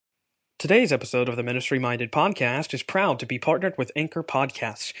Today's episode of the Ministry Minded Podcast is proud to be partnered with Anchor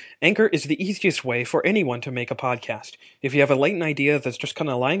Podcasts. Anchor is the easiest way for anyone to make a podcast. If you have a latent idea that's just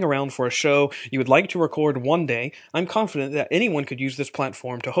kind of lying around for a show you would like to record one day, I'm confident that anyone could use this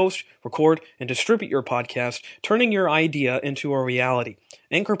platform to host, record, and distribute your podcast, turning your idea into a reality.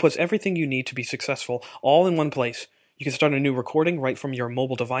 Anchor puts everything you need to be successful all in one place. You can start a new recording right from your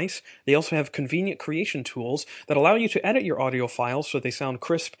mobile device. They also have convenient creation tools that allow you to edit your audio files so they sound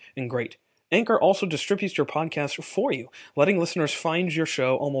crisp and great. Anchor also distributes your podcast for you, letting listeners find your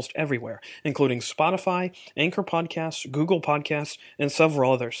show almost everywhere, including Spotify, Anchor Podcasts, Google Podcasts, and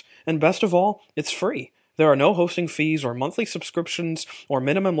several others. And best of all, it's free. There are no hosting fees or monthly subscriptions or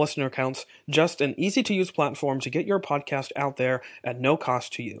minimum listener counts, just an easy-to-use platform to get your podcast out there at no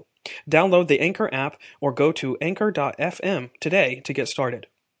cost to you. Download the Anchor app or go to anchor.fm today to get started.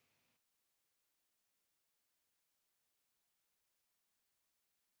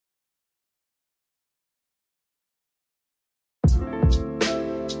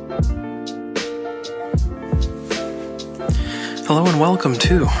 Hello and welcome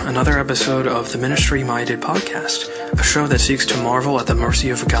to another episode of the Ministry Minded Podcast, a show that seeks to marvel at the mercy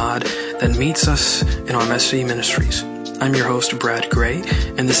of God that meets us in our messy ministries. I'm your host, Brad Gray,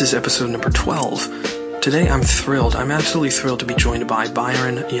 and this is episode number 12. Today I'm absolutely thrilled to be joined by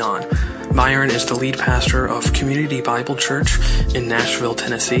Byron Yan. Byron is the lead pastor of Community Bible Church in Nashville,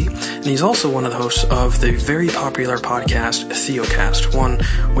 Tennessee, and he's also one of the hosts of the very popular podcast, Theocast, one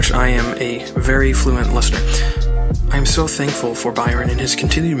which I am a very fluent listener. I am so thankful for Byron and his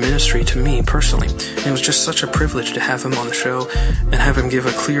continued ministry to me personally. And it was just such a privilege to have him on the show and have him give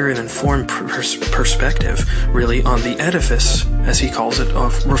a clear and informed perspective, really, on the edifice, as he calls it,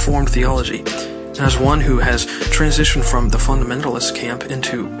 of Reformed theology. And as one who has transitioned from the fundamentalist camp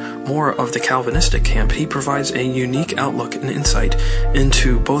into more of the Calvinistic camp, he provides a unique outlook and insight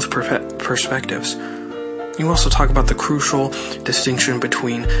into both perspectives. You also talk about the crucial distinction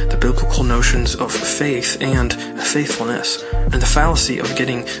between the biblical notions of faith and faithfulness, and the fallacy of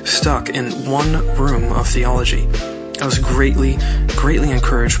getting stuck in one room of theology. I was greatly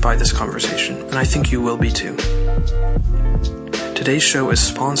encouraged by this conversation, and I think you will be too. Today's show is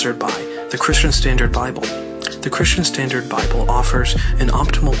sponsored by the Christian Standard Bible. The Christian Standard Bible offers an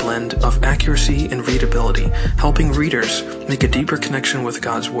optimal blend of accuracy and readability, helping readers make a deeper connection with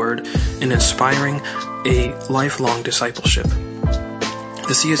God's Word and inspiring a lifelong discipleship.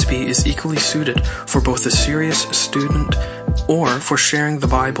 The CSB is equally suited for both the serious student or for sharing the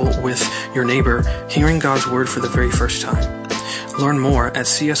Bible with your neighbor, hearing God's Word for the very first time. Learn more at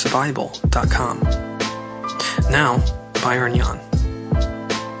csbible.com. Now, Byron Yan.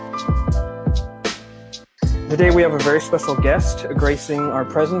 Today we have a very special guest gracing our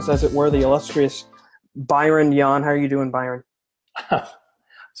presence, as it were, the illustrious Byron Yan. How are you doing, Byron?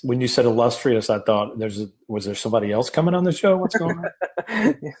 When you said illustrious, I thought, was there somebody else coming on the show? What's going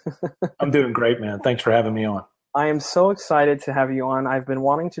on? I'm doing great, man. Thanks for having me on. I am so excited to have you on. I've been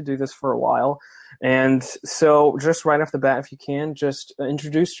wanting to do this for a while. And so just right off the bat, if you can, just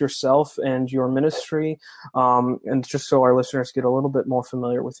introduce yourself and your ministry, and just so our listeners get a little bit more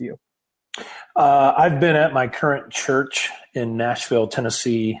familiar with you. I've been at my current church in Nashville,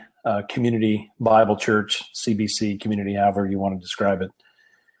 Tennessee, Community Bible Church, CBC, community, however you want to describe it,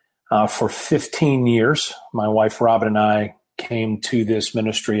 for 15 years. My wife, Robin, and I came to this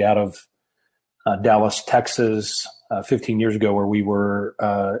ministry out of Dallas, Texas, 15 years ago, where we were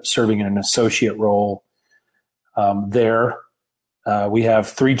serving in an associate role there. We have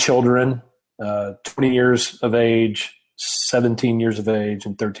 3 children, 20 years of age, 17 years of age,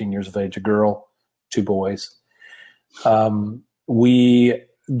 and 13 years of age, a girl, 2 boys. We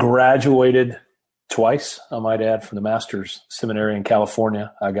graduated twice, I might add, from the Master's Seminary in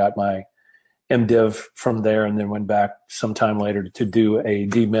California. I got my MDiv from there and then went back sometime later to do a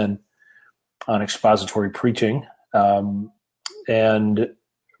DMin on expository preaching, and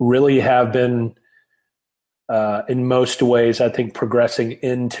really have been, in most ways, I think, progressing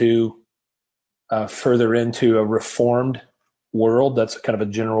into further into a reformed world. That's kind of a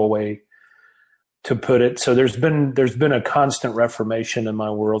general way to put it. So there's been a constant reformation in my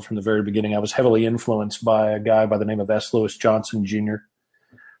world from the very beginning. I was heavily influenced by a guy by the name of S. Lewis Johnson Jr.,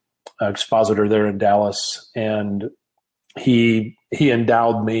 expositor there in Dallas, and he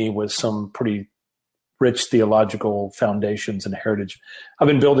endowed me with some pretty rich theological foundations and heritage. I've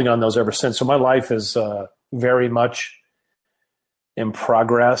been building on those ever since. So my life is very much in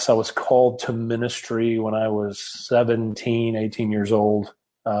progress. I was called to ministry when I was 17, 18 years old.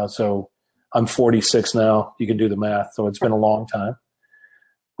 So I'm 46 now. You can do the math. So it's been a long time.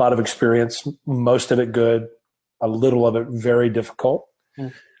 A lot of experience, most of it good, a little of it very difficult.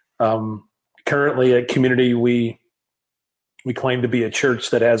 Currently at Community, we claim to be a church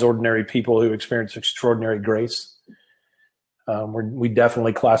that has ordinary people who experience extraordinary grace. We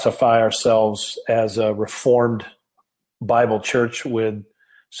definitely classify ourselves as a Reformed Bible church with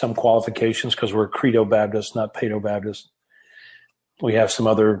some qualifications because we're Credo Baptist, not Paedo Baptist. We have some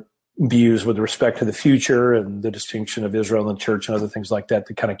other views with respect to the future and the distinction of Israel and the church and other things like that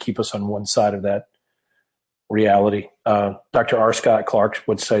kind of keep us on one side of that reality. Dr. R. Scott Clark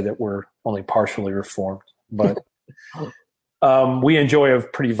would say that we're only partially Reformed, but we enjoy a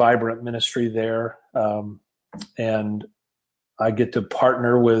pretty vibrant ministry there. And I get to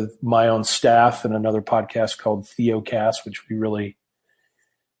partner with my own staff in another podcast called Theocast, which we really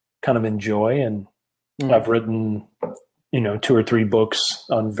kind of enjoy. And I've written, 2 or 3 books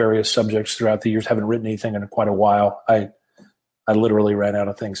on various subjects throughout the years. Haven't written anything in quite a while. I literally ran out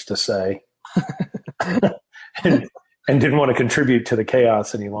of things to say and didn't want to contribute to the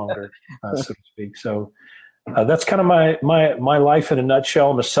chaos any longer, so to speak. So that's kind of my life in a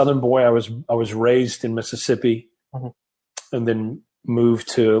nutshell. I'm a Southern boy. I was raised in Mississippi, and then moved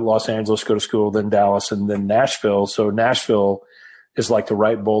to Los Angeles, go to school, then Dallas, and then Nashville. So Nashville is like the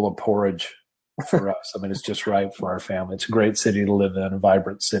right bowl of porridge for us. I mean, it's just right for our family. It's a great city to live in, a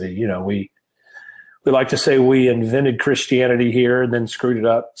vibrant city. We like to say we invented Christianity here and then screwed it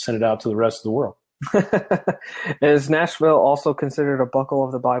up, sent it out to the rest of the world. Is Nashville also considered a buckle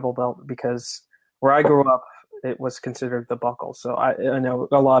of the Bible Belt? Because where I grew up, it was considered the buckle. So I know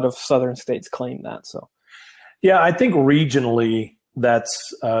a lot of southern states claim that. So, yeah, I think regionally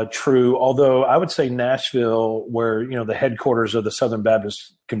that's true. Although I would say Nashville, where the headquarters of the Southern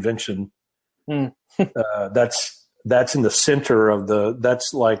Baptist Convention, that's in the center of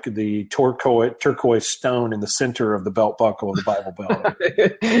that's like the turquoise stone in the center of the belt buckle of the Bible Belt.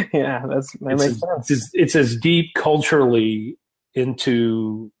 Yeah, that makes sense. It's as deep culturally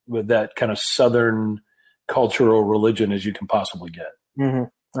into with that kind of Southern cultural religion as you can possibly get.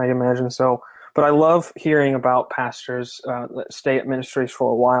 I imagine so. But I love hearing about pastors that stay at ministries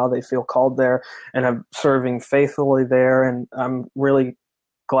for a while. They feel called there and are serving faithfully there. And I'm really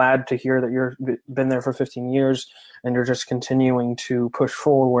glad to hear that you've been there for 15 years and you're just continuing to push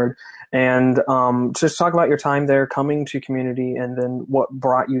forward. And just talk about your time there, coming to Community, and then what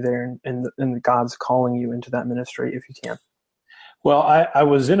brought you there and God's calling you into that ministry, if you can. Well, I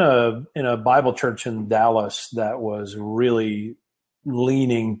was in a Bible church in Dallas that was really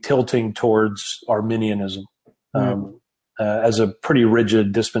tilting towards Arminianism as a pretty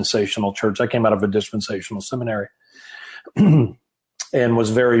rigid dispensational church. I came out of a dispensational seminary and was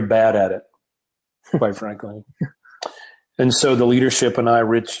very bad at it, quite frankly. And so the leadership and I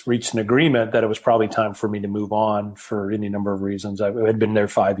reached an agreement that it was probably time for me to move on for any number of reasons. I had been there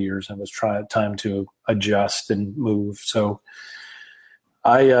 5 years and it was time to adjust and move. So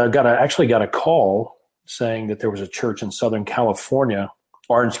I actually got a call saying that there was a church in Southern California,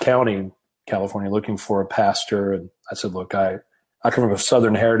 Orange County, California, looking for a pastor. And I said, look, I come from a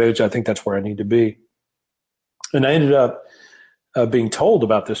Southern heritage. I think that's where I need to be. And I ended up being told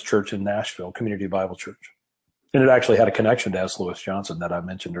about this church in Nashville, Community Bible Church. And it actually had a connection to S. Lewis Johnson that I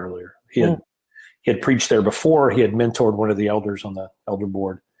mentioned earlier. He had preached there before. He had mentored one of the elders on the elder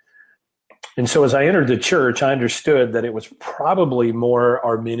board. And so as I entered the church, I understood that it was probably more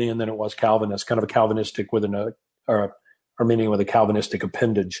Arminian than it was Calvinist, kind of a Calvinistic or Arminian with a Calvinistic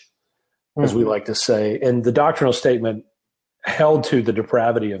appendage, as we like to say. And the doctrinal statement held to the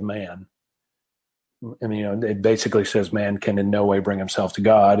depravity of man. I mean, it basically says man can in no way bring himself to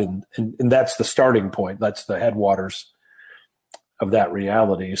God. And that's the starting point. That's the headwaters of that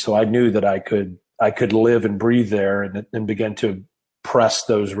reality. So I knew that I could live and breathe there and begin to press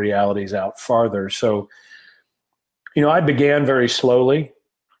those realities out farther. So, I began very slowly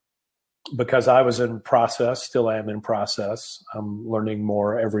because I was in process, still am in process. I'm learning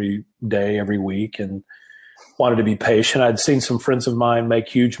more every day, every week, and wanted to be patient. I'd seen some friends of mine make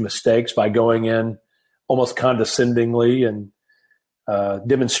huge mistakes by going in almost condescendingly and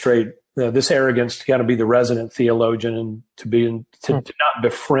demonstrate this arrogance to kind of be the resident theologian and to not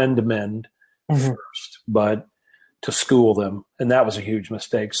befriend men first, but to school them. And that was a huge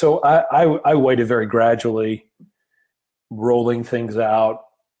mistake. So I waited very gradually, rolling things out,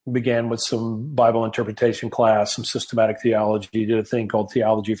 began with some Bible interpretation class, some systematic theology, did a thing called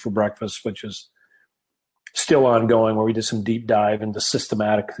Theology for Breakfast, which is still ongoing, where we did some deep dive into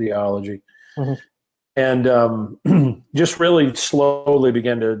systematic theology. And just really slowly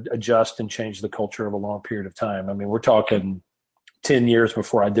began to adjust and change the culture of a long period of time. I mean, we're talking 10 years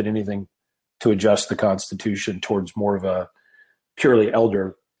before I did anything to adjust the Constitution towards more of a purely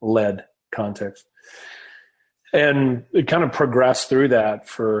elder-led context. And it kind of progressed through that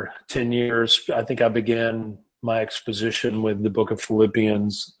for 10 years. I think I began my exposition with the book of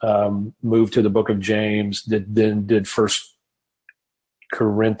Philippians, moved to the book of James, then did First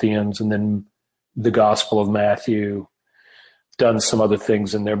Corinthians, and then the Gospel of Matthew, done some other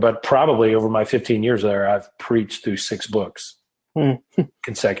things in there. But probably over my 15 years there, I've preached through 6 books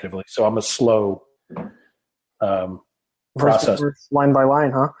consecutively. So I'm a slow process. Line by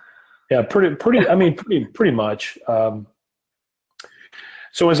line, huh? Yeah, pretty much.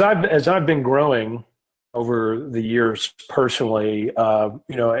 So as I've been growing over the years personally,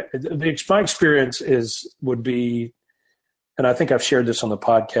 my experience would be, and I think I've shared this on the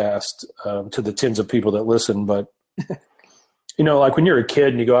podcast to the tens of people that listen, but like when you're a kid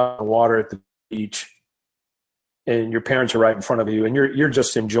and you go out on the water at the beach, and your parents are right in front of you, and you're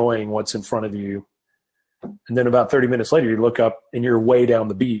just enjoying what's in front of you, and then about 30 minutes later, you look up and you're way down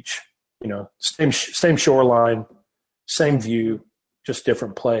the beach. Same shoreline, same view, just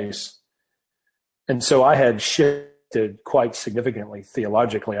different place. And so I had shifted quite significantly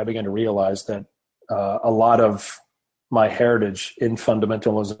theologically. I began to realize that a lot of my heritage in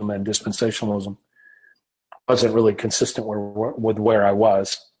fundamentalism and dispensationalism wasn't really consistent with where I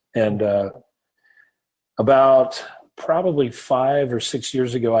was. And about probably 5 or 6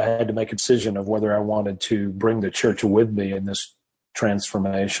 years ago, I had to make a decision of whether I wanted to bring the church with me in this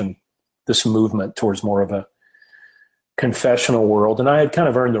transformation, this movement towards more of a confessional world. And I had kind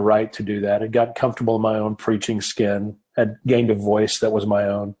of earned the right to do that. I'd gotten comfortable in my own preaching skin, had gained a voice that was my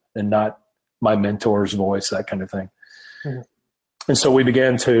own and not my mentor's voice, that kind of thing. Mm-hmm. And so we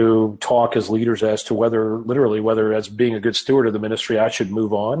began to talk as leaders as to whether as being a good steward of the ministry, I should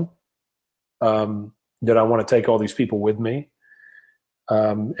move on. Did I want to take all these people with me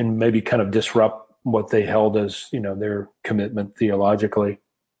and maybe kind of disrupt what they held as, their commitment theologically?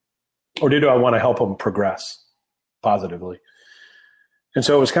 Or did I want to help them progress positively? And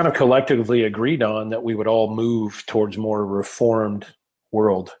so it was kind of collectively agreed on that we would all move towards more reformed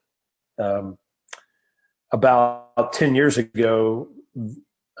world. About 10 years ago,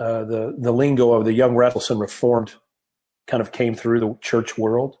 the lingo of the young, restless, and reformed kind of came through the church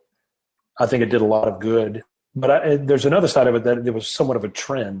world. I think it did a lot of good. But there's another side of it that it was somewhat of a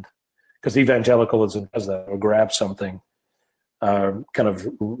trend, because evangelicalism does that. It'll grab something, kind of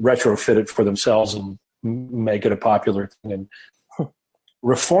retrofit it for themselves and make it a popular thing. And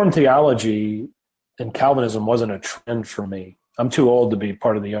Reformed theology and Calvinism wasn't a trend for me. I'm too old to be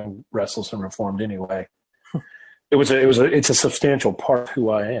part of the young, restless, and reformed anyway. It's a substantial part of who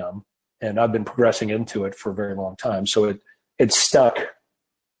I am, and I've been progressing into it for a very long time. So it stuck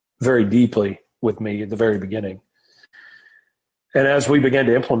very deeply with me at the very beginning. And as we began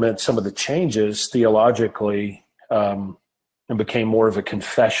to implement some of the changes theologically, and became more of a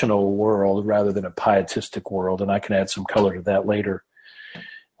confessional world rather than a pietistic world, and I can add some color to that later,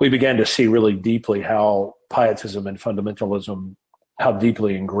 we began to see really deeply how pietism and fundamentalism, how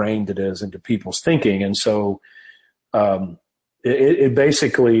deeply ingrained it is into people's thinking. And so it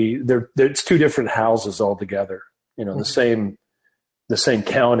basically, there's 2 different houses altogether, the same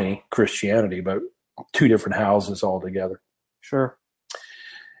county Christianity, but 2 different houses altogether. Sure.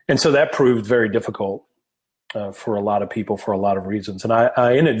 And so that proved very difficult for a lot of people for a lot of reasons. And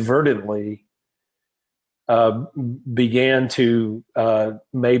I inadvertently began to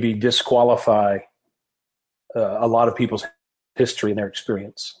maybe disqualify a lot of people's history and their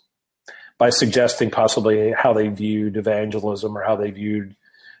experience by suggesting possibly how they viewed evangelism or how they viewed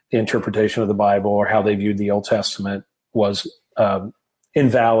the interpretation of the Bible or how they viewed the Old Testament was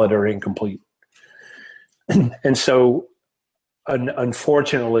invalid or incomplete. And so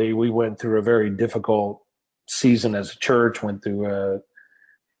unfortunately, we went through a very difficult season as a church, went through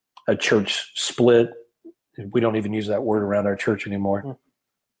a church split. We don't even use that word around our church anymore.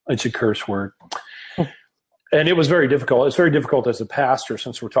 It's a curse word. And it was very difficult. It's very difficult as a pastor,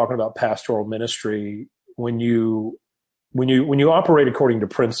 since we're talking about pastoral ministry, when you operate according to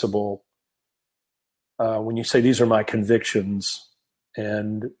principle, when you say, these are my convictions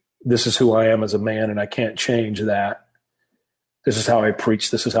and this is who I am as a man and I can't change that. This is how I preach.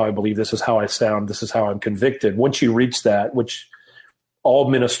 This is how I believe. This is how I sound. This is how I'm convicted. Once you reach that, which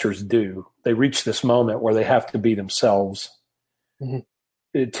all ministers do, they reach this moment where they have to be themselves. Mm-hmm.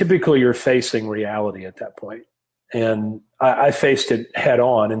 Typically, you're facing reality at that point. And I faced it head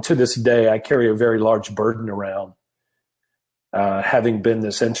on. And to this day, I carry a very large burden around, having been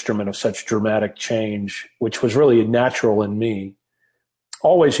this instrument of such dramatic change, which was really natural in me.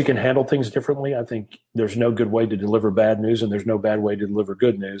 Always you can handle things differently. I think there's no good way to deliver bad news and there's no bad way to deliver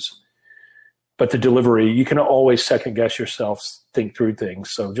good news. But the delivery, you can always second guess yourself, think through things.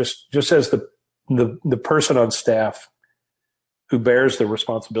 So just as the the person on staff who bears the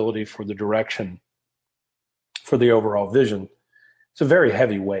responsibility for the direction, for the overall vision, it's a very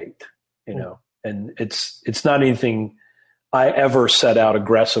heavy weight, and it's not anything I ever set out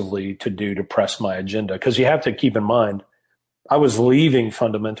aggressively to do to press my agenda. Because you have to keep in mind, I was leaving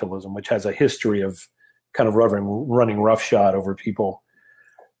fundamentalism, which has a history of kind of running roughshod over people,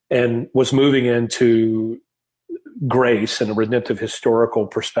 and was moving into grace and a redemptive historical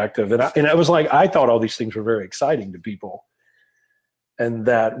perspective. And it was like, I thought all these things were very exciting to people. And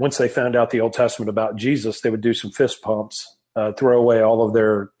that once they found out the Old Testament about Jesus, they would do some fist pumps, throw away all of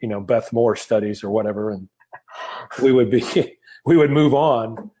their, Beth Moore studies or whatever. And we would move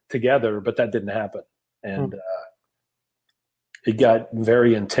on together, but that didn't happen. And it got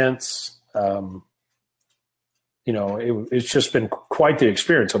very intense. It's just been quite the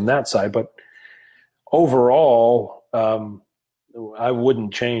experience on that side. But overall, I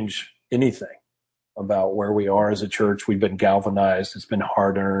wouldn't change anything about where we are as a church. We've been galvanized. It's been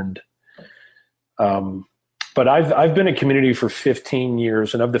hard earned. But I've been in community for 15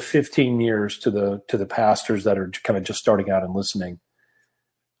 years, and of the 15 years to the pastors that are kind of just starting out and listening,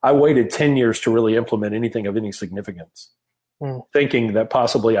 I waited 10 years to really implement anything of any significance, thinking that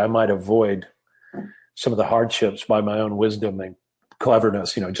possibly I might avoid some of the hardships by my own wisdom and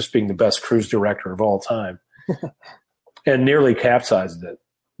cleverness, just being the best cruise director of all time, and nearly capsized it.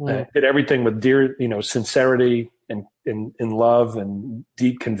 I did everything with dear, sincerity and in love and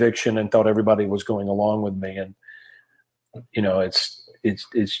deep conviction, and thought everybody was going along with me. And,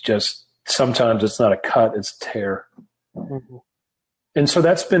 it's just, sometimes it's not a cut, it's a tear. Mm-hmm. And so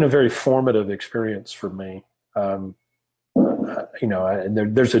that's been a very formative experience for me.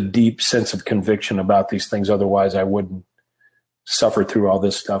 There's a deep sense of conviction about these things. Otherwise I wouldn't suffer through all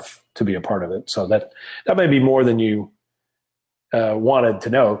this stuff to be a part of it. So that may be more than you wanted to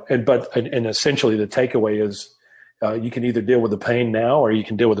know. And essentially the takeaway is you can either deal with the pain now or you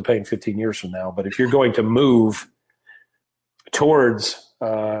can deal with the pain 15 years from now. But if you're going to move towards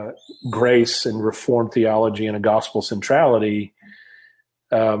grace and Reformed theology and a gospel centrality,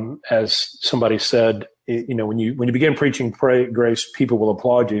 as somebody said, when you begin preaching grace, people will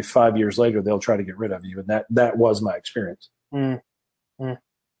applaud you. 5 years later, they'll try to get rid of you. And that was my experience. Well,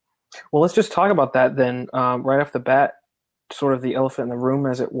 let's just talk about that then, right off the bat, sort of the elephant in the room,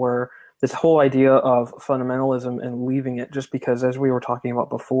 as it were, this whole idea of fundamentalism and leaving it, just because, as we were talking about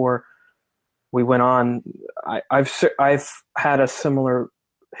before we went on, I've had a similar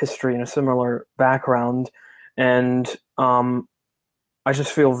history and a similar background, and I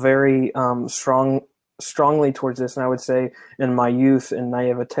just feel very strongly towards this. And I would say in my youth and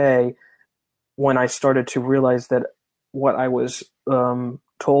naivete, when I started to realize that what I was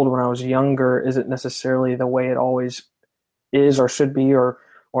told when I was younger isn't necessarily the way it always is or should be or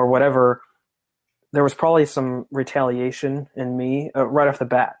whatever, there was probably some retaliation in me right off the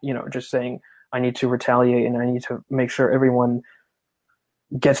bat, just saying I need to retaliate and I need to make sure everyone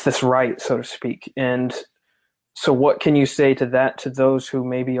gets this right, so to speak. And so what can you say to that, to those who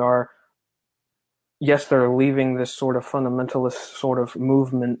maybe are, yes, they're leaving this sort of fundamentalist sort of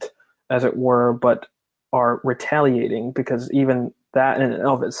movement, as it were, but are retaliating, because even that in and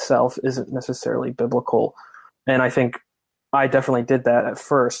of itself isn't necessarily biblical. And I think I definitely did that at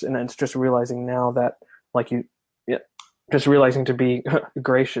first, and it's just realizing now that, just realizing to be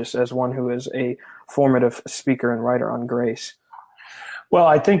gracious as one who is a formative speaker and writer on grace. Well,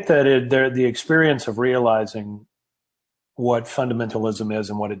 I think that the experience of realizing what fundamentalism is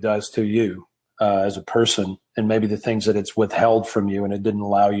and what it does to you as a person, and maybe the things that it's withheld from you and it didn't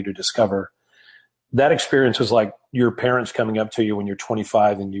allow you to discover, that experience was like your parents coming up to you when you're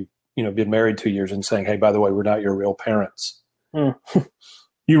 25 and you've been married 2 years and saying, hey, by the way, we're not your real parents.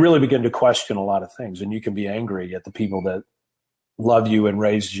 You really begin to question a lot of things, and you can be angry at the people that love you and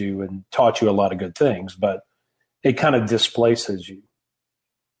raised you and taught you a lot of good things, but it kind of displaces you.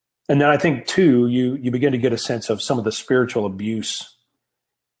 And then I think, too, you begin to get a sense of some of the spiritual abuse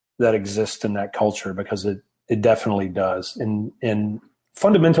that exists in that culture, because it definitely does. And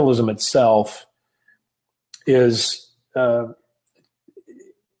fundamentalism itself is kind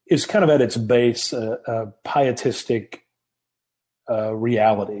of at its base a pietistic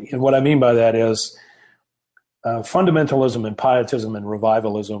reality. And what I mean by that is fundamentalism and pietism and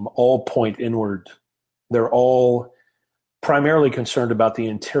revivalism all point inward. They're all primarily concerned about the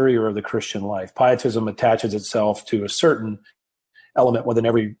interior of the Christian life. Pietism attaches itself to a certain element within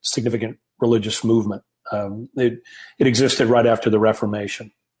every significant religious movement. It existed right after the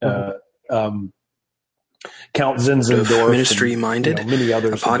Reformation. Count Zinzendorf, Ministry Minded, many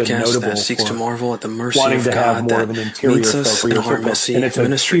others a podcast that seeks to marvel at the mercy of God that meets us in our messy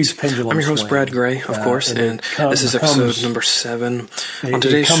ministries. I'm your host, Brad Gray, of course, and this is episode number 7. On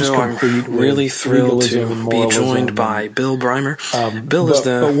today's show, I'm really thrilled to be joined by Bill Breimer. Bill is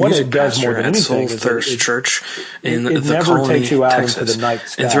the music pastor at Soul Thirst Church in the Colony, Texas.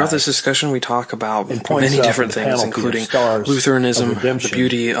 And throughout this discussion, we talk about many different things, including Lutheranism, the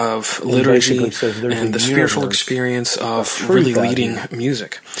beauty of liturgy, and the spiritual experience of really leading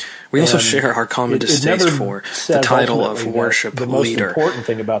music. We also share our common distaste for the title of worship leader.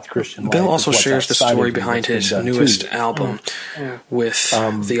 Bill also shares the story behind his newest album with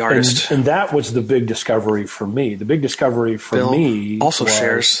the artist. And that was the big discovery for me. The big discovery for me also was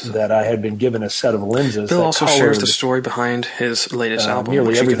shares that I had been given a set of lenses. Bill also shares the story behind his latest album,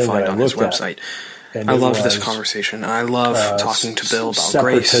 which you can find on his website. I loved this conversation. I love talking to Bill about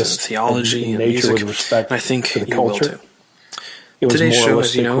grace and theology and music, and I think you will too. Today's show,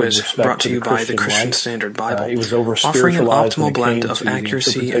 as you know, is brought to you by the Christian Standard Bible. Offering an optimal blend of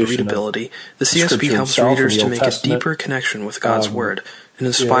accuracy and readability, the CSB helps readers to make a deeper connection with God's Word and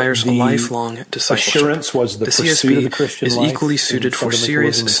inspires a lifelong discipleship. The CSB is equally suited for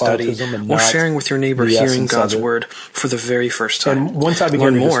serious study or sharing with your neighbor hearing God's Word for the very first time. And once I began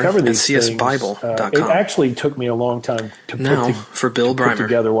Learn to more discover at these csbible.com. it actually took me a long time to put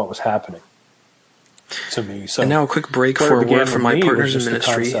together what was happening to me. So and now a quick break for a word from my partners in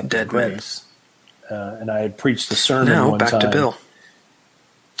ministry, Dead Men. And I had preached the sermon now, one back time. to Bill.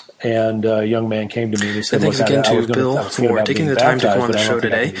 And a young man came to me and he said, thanks again to Bill for taking the time to come on the show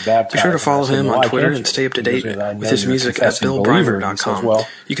today. Be sure to follow him on Twitter and stay up to date with his music at BillBreimer.com.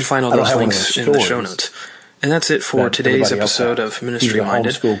 You can find all those links in the show notes. And that's it for today's episode of Ministry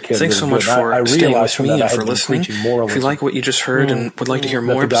Minded. Thanks so much for staying with me and for listening. If you like what you just heard and would like to hear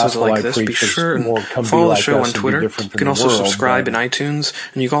more episodes like this, be sure and follow the show on Twitter. You can also subscribe in iTunes,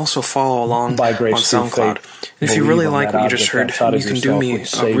 and you can also follow along on SoundCloud. And if you really like what you just heard, you can do me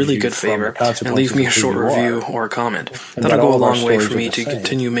a really good favor and leave me a short review or a comment. That'll go a long way for me to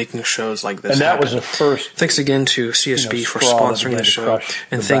continue making shows like this happen. Thanks again to CSB for sponsoring the show,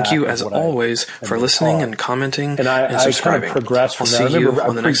 and thank you, as always, for listening and commenting and subscribing. I'll see you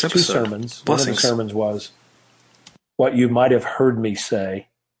on the next episode. Blessings. One of the sermons was what you might have heard me say,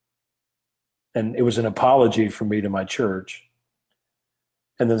 and it was an apology from me to my church.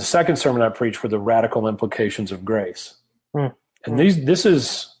 And then the second sermon I preached were the radical implications of grace. And this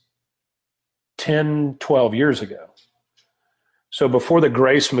is 10, 12 years ago. So before the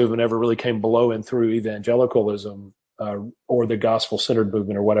grace movement ever really came blowing through evangelicalism or the gospel-centered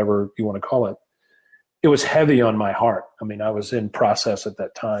movement or whatever you want to call it, it was heavy on my heart. I mean, I was in process at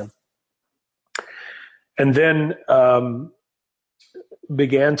that time. And then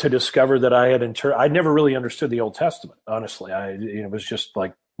began to discover that I had I never really understood the Old Testament, honestly. It was just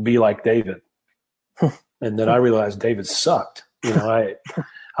like, be like David. And then I realized David sucked. I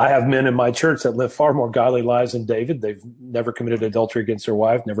have men in my church that live far more godly lives than David. They've never committed adultery against their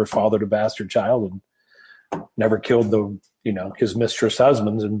wife, never fathered a bastard child, and never killed his mistress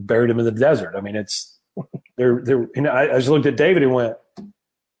husbands and buried him in the desert. I mean, it's I just looked at David and went,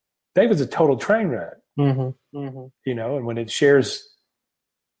 David's a total train wreck. And when it shares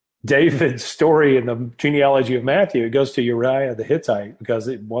David's story in the genealogy of Matthew, it goes to Uriah the Hittite because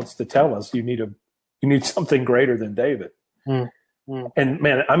it wants to tell us you need something greater than David. And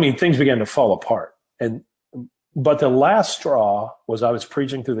man, I mean, things began to fall apart. But the last straw was I was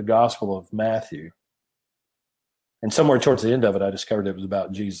preaching through the Gospel of Matthew, and somewhere towards the end of it, I discovered it was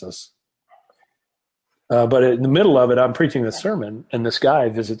about Jesus. But in the middle of it, I'm preaching the sermon, and this guy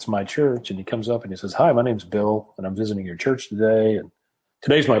visits my church, and he comes up and he says, "Hi, my name's Bill, and I'm visiting your church today, and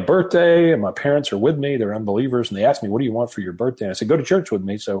today's my birthday, and my parents are with me. They're unbelievers, and they asked me, what do you want for your birthday?" And I said, "Go to church with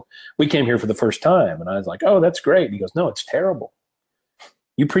me." So we came here for the first time, and I was like, "Oh, that's great." And he goes, "No, it's terrible.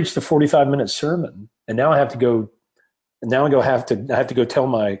 You preached the 45-minute sermon, and now I have to go tell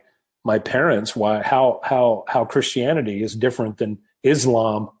my parents how Christianity is different than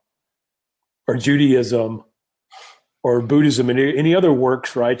Islam or Judaism or Buddhism and any other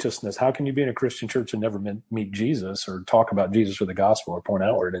works righteousness. How can you be in a Christian church and never meet Jesus or talk about Jesus or the gospel or point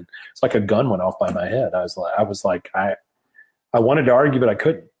outward?" And it's like a gun went off by my head. I was like, I wanted to argue, but I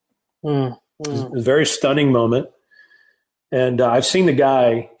couldn't. It was a very stunning moment. And I've seen the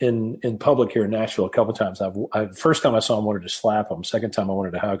guy in public here in Nashville a couple of times. First time I saw him, I wanted to slap him. Second time I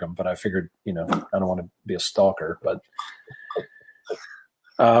wanted to hug him, but I figured, I don't want to be a stalker. But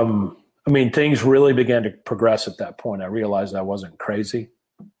I mean, things really began to progress at that point. I realized I wasn't crazy.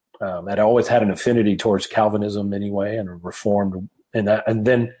 I'd always had an affinity towards Calvinism anyway, and Reformed, and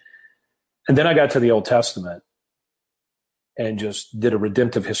then And then I got to the Old Testament and just did a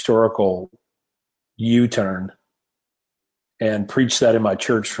redemptive historical U-turn and preached that in my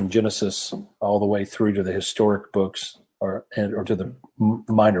church from Genesis all the way through to the historic books or to the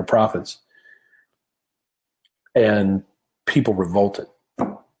minor prophets. And people revolted.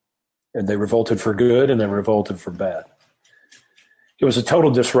 And they revolted for good and they revolted for bad. It was a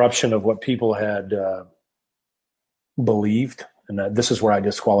total disruption of what people had believed. And this is where I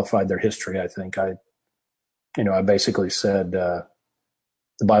disqualified their history, I think. I basically said the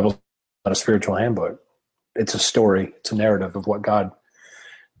Bible's not a spiritual handbook. It's a story. It's a narrative of what God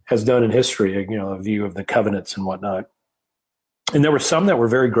has done in history, a view of the covenants and whatnot. And there were some that were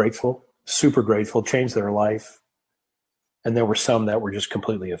very grateful, super grateful, changed their life. And there were some that were just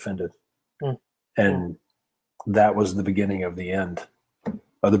completely offended. And that was the beginning of the end,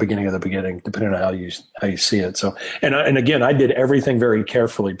 or the beginning of the beginning, depending on how you see it. So, and again, I did everything very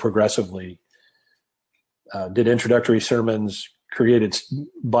carefully, progressively, did introductory sermons, created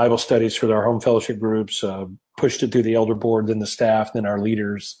Bible studies for our home fellowship groups, pushed it through the elder board, then the staff, then our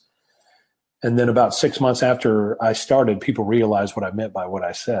leaders. And then about 6 months after I started, people realized what I meant by what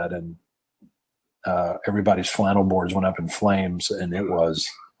I said. And everybody's flannel boards went up in flames, and it was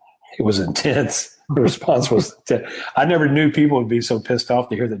intense. The response was intense. I never knew people would be so pissed off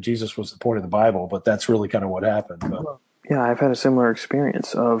to hear that Jesus was the point of the Bible, but that's really kind of what happened. But, yeah, I've had a similar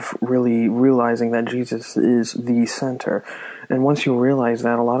experience of really realizing that Jesus is the center. And once you realize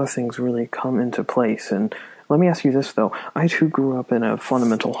that, a lot of things really come into place. And let me ask you this, though. I, too, grew up in a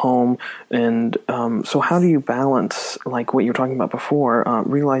fundamental home. And so how do you balance, like what you were talking about before,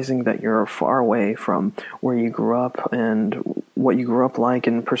 realizing that you're far away from where you grew up and what you grew up like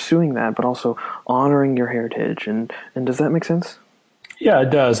and pursuing that, but also honoring your heritage? And does that make sense? Yeah, it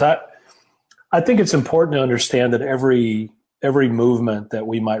does. I think it's important to understand that every movement that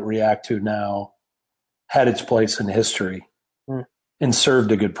we might react to now had its place in history and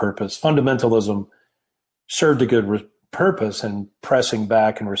served a good purpose. Fundamentalism served a good purpose in pressing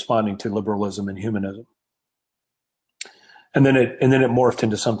back and responding to liberalism and humanism. And then it morphed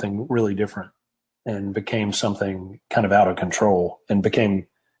into something really different and became something kind of out of control and became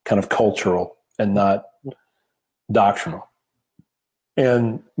kind of cultural and not doctrinal.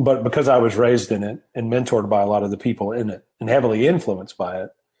 But because I was raised in it and mentored by a lot of the people in it and heavily influenced by it,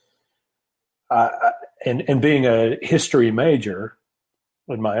 and being a history major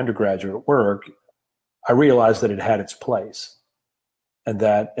in my undergraduate work, I realized that it had its place, and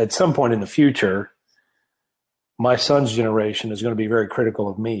that at some point in the future, my son's generation is going to be very critical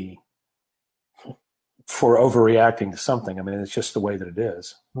of me for overreacting to something. I mean, it's just the way that it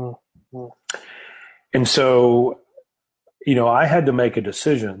is. Mm-hmm. And so, I had to make a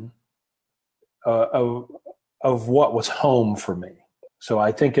decision of what was home for me. So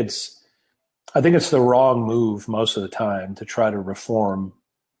I think it's the wrong move most of the time to try to reform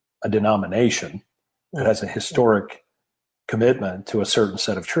a denomination that has a historic commitment to a certain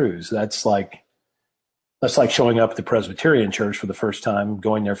set of truths. That's like showing up at the Presbyterian church for the first time,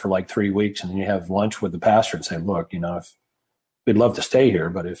 going there for like 3 weeks, and then you have lunch with the pastor and say, look, if we'd love to stay here,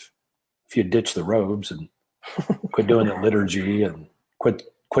 but if you ditch the robes and quit doing the liturgy and quit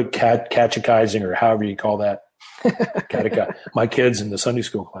catechizing, or however you call that, my kids in the Sunday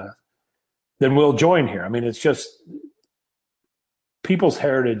school class, then we'll join here. I mean, it's just people's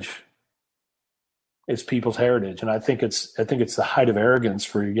heritage is people's heritage. And I think it's the height of arrogance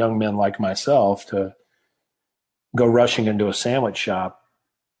for young men like myself to go rushing into a sandwich shop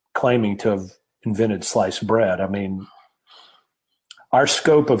claiming to have invented sliced bread. I mean, our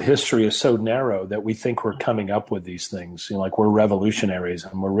scope of history is so narrow that we think we're coming up with these things, like we're revolutionaries,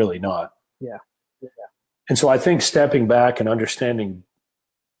 and we're really not. Yeah. And so I think stepping back and understanding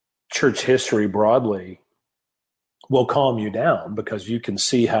church history broadly will calm you down, because you can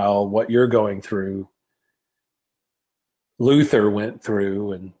see how what you're going through, Luther went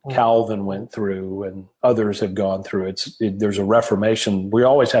through, and Calvin went through, and others have gone through. There's a reformation. We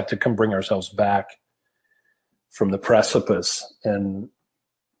always have to bring ourselves back from the precipice. And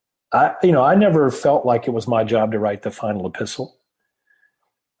I never felt like it was my job to write the final epistle.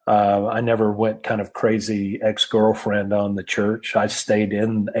 I never went kind of crazy ex-girlfriend on the church. I stayed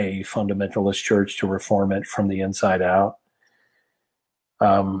in a fundamentalist church to reform it from the inside out.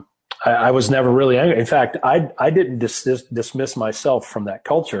 I was never really angry. In fact, I didn't dismiss myself from that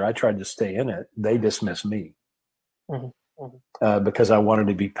culture. I tried to stay in it. They dismissed me because I wanted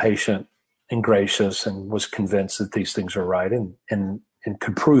to be patient and gracious, and was convinced that these things are right and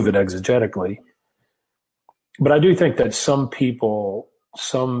could prove it exegetically. But I do think that some people,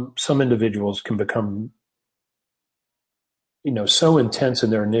 some individuals can become so intense in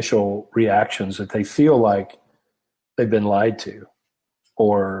their initial reactions that they feel like they've been lied to,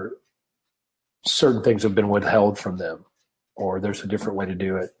 or certain things have been withheld from them, or there's a different way to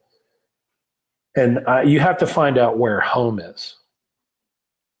do it. And you have to find out where home is.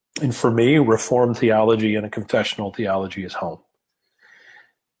 And for me, Reformed theology and a confessional theology is home.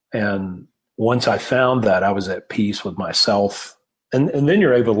 And once I found that, I was at peace with myself. And then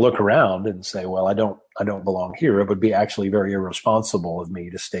you're able to look around and say, well, I don't belong here. It would be actually very irresponsible of me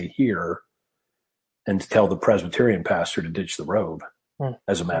to stay here and to tell the Presbyterian pastor to ditch the robe,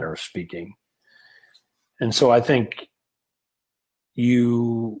 as a matter of speaking. And so I think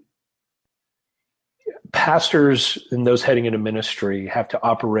pastors and those heading into ministry have to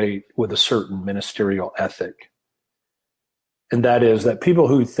operate with a certain ministerial ethic. And that is that people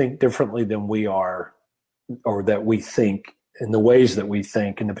who think differently than we are, or that we think in the ways that we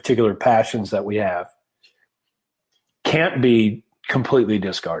think, and the particular passions that we have, can't be completely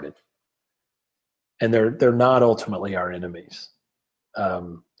discarded. And they're not ultimately our enemies.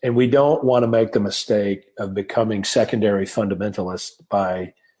 And we don't want to make the mistake of becoming secondary fundamentalists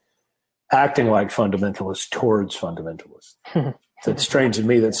by acting like fundamentalists towards fundamentalists. So it's strange to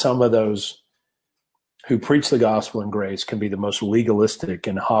me that some of those who preach the gospel and grace can be the most legalistic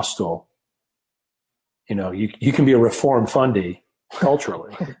and hostile. You can be a reformed fundy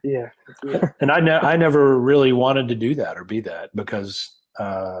culturally. Yeah. And I never really wanted to do that or be that, because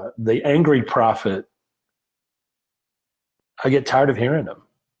the angry prophet, I get tired of hearing them.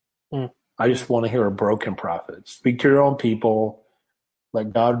 I just want to hear a broken prophet. Speak to your own people.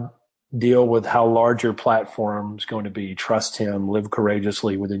 Let God deal with how large your platform is going to be. Trust him. Live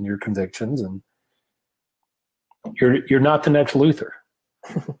courageously within your convictions. And you're not the next Luther.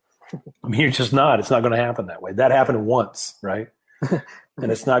 I mean, you're just not. It's not going to happen that way. That happened once, right?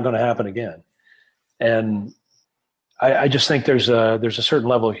 And it's not going to happen again. And I just think there's a certain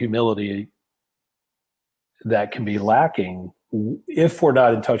level of humility that can be lacking if we're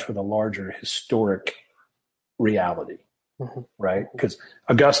not in touch with a larger historic reality, right? Because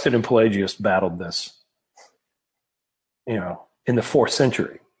Augustine and Pelagius battled this, in the 4th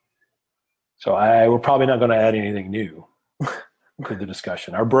century. So we're probably not going to add anything new to the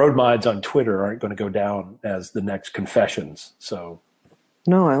discussion. Our bromides on Twitter aren't going to go down as the next confessions. So,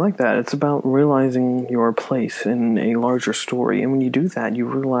 no, I like that. It's about realizing your place in a larger story. And when you do that, you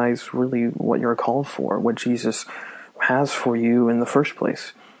realize really what you're called for, what Jesus has for you in the first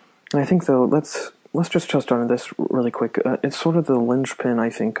place. And I think, though, let's just touch on this really quick. It's sort of the linchpin,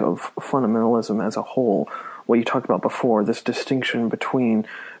 I think, of fundamentalism as a whole. What you talked about before, this distinction between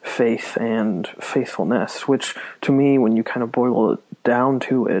faith and faithfulness, which to me, when you kind of boil it down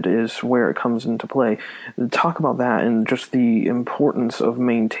to it, is where it comes into play. Talk about that and just the importance of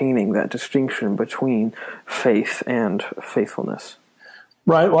maintaining that distinction between faith and faithfulness.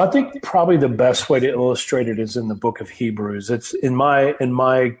 Right. Well, I think probably the best way to illustrate it is in the book of Hebrews. It's in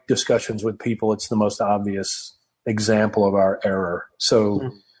my discussions with people, it's the most obvious example of our error.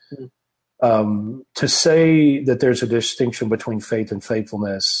 So to say that there's a distinction between faith and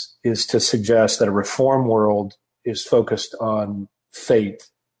faithfulness is to suggest that a reform world is focused on faith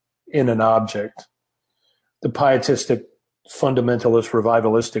in an object. The pietistic, fundamentalist,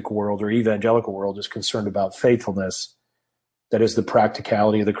 revivalistic world or evangelical world is concerned about faithfulness. That is the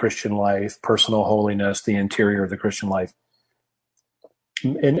practicality of the Christian life, personal holiness, the interior of the Christian life.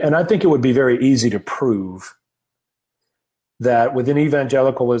 And I think it would be very easy to prove that within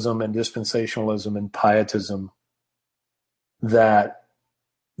evangelicalism and dispensationalism and pietism, that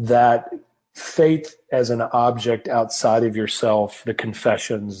faith as an object outside of yourself, the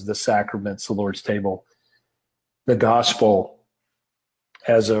confessions, the sacraments, the Lord's table, the gospel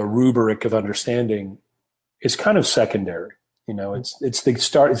as a rubric of understanding is kind of secondary. It's the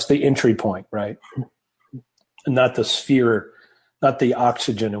start, it's the entry point, right? And not the sphere, not the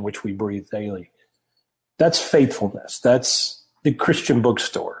oxygen in which we breathe daily. That's faithfulness. That's the Christian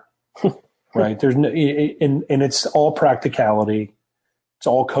bookstore, right? There's no, and it's all practicality. It's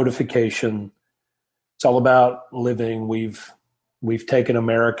all codification. It's all about living. We've taken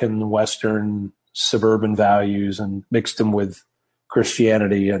American, Western, suburban values and mixed them with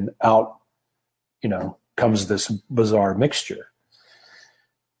Christianity, and out, comes this bizarre mixture.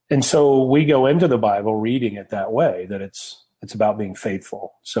 And so we go into the Bible reading it that way, that it's about being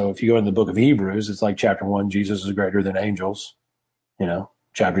faithful. So if you go in the book of Hebrews, it's like chapter 1, Jesus is greater than angels.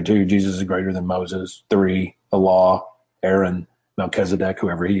 Chapter 2, Jesus is greater than Moses. 3, the law, Aaron, Melchizedek,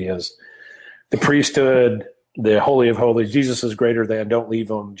 whoever he is. The priesthood, the Holy of Holies, Jesus is greater than, don't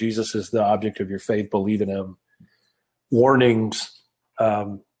leave him. Jesus is the object of your faith, believe in him. Warnings.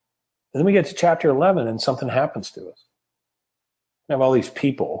 And then we get to chapter 11 and something happens to us. have all these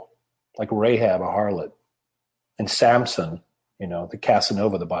people like Rahab, a harlot, and Samson, the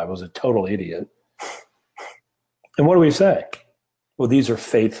Casanova of the Bible, is a total idiot. And what do we say? Well, these are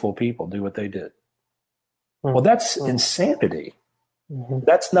faithful people. Do what they did. Well, that's insanity.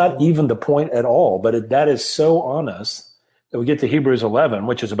 That's not even the point at all, but that is so on us that we get to Hebrews 11,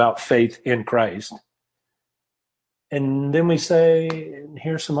 which is about faith in Christ. And then we say,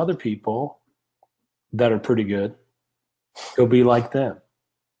 here's some other people that are pretty good. Go be like them.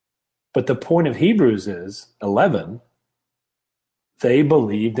 But the point of Hebrews is 11, they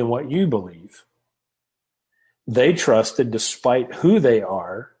believed in what you believe. They trusted, despite who they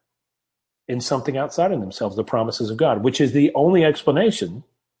are, in something outside of themselves, the promises of God, which is the only explanation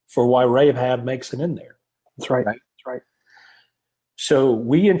for why Rahab makes it in there. That's right. That's right. So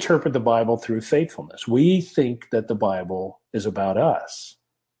we interpret the Bible through faithfulness. We think that the Bible is about us.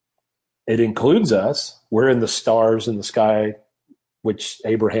 It includes us. We're in the stars in the sky, which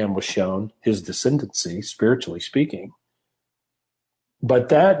Abraham was shown, his descendancy, spiritually speaking. But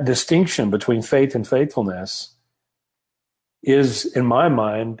that distinction between faith and faithfulness is, in my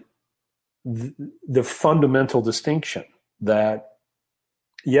mind, the fundamental distinction that,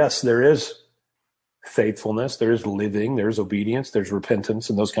 yes, there is faithfulness, there's living, there's obedience, there's repentance,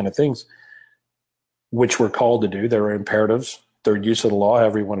 and those kind of things, which we're called to do. There are imperatives, third use of the law,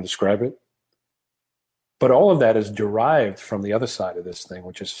 however you want to describe it. But all of that is derived from the other side of this thing,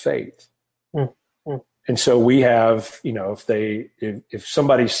 which is faith. And so we have, if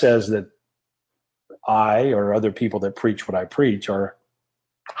somebody says that I or other people that preach what I preach are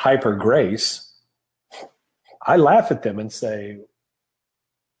hyper grace, I laugh at them and say,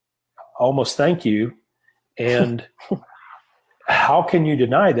 almost thank you. And how can you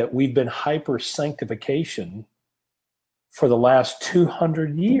deny that we've been hyper sanctification for the last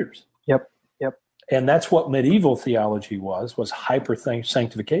 200 years? Yep. And that's what medieval theology was hyper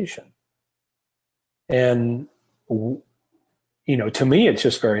sanctification. And, to me, it's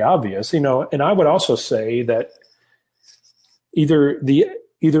just very obvious, and I would also say that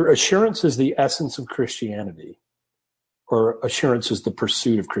either assurance is the essence of Christianity or assurance is the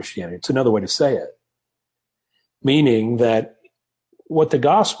pursuit of Christianity. It's another way to say it. Meaning that what the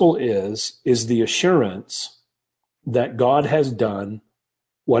gospel is the assurance that God has done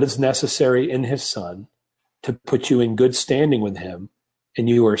what is necessary in his Son to put you in good standing with him, and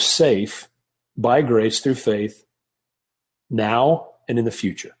you are safe by grace through faith now and in the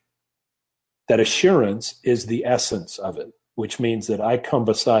future. That assurance is the essence of it, which means that I come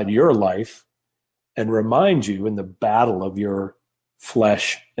beside your life and remind you in the battle of your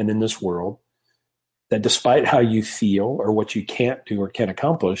flesh and in this world that despite how you feel or what you can't do or can't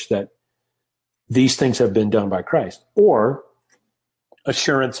accomplish, that these things have been done by Christ. Or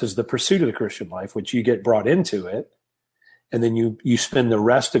assurance is the pursuit of the Christian life, which you get brought into it, and then you spend the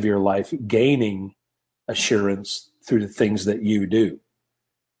rest of your life gaining assurance through the things that you do.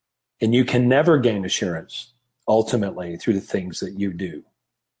 And you can never gain assurance ultimately through the things that you do.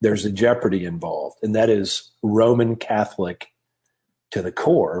 There's a jeopardy involved, and that is Roman Catholic to the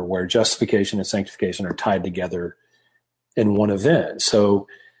core, where justification and sanctification are tied together in one event. So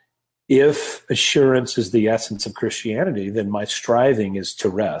if assurance is the essence of Christianity, then my striving is to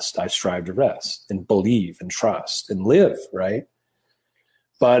rest. I strive to rest and believe and trust and live, right?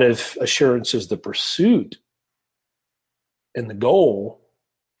 But if assurance is the pursuit and the goal,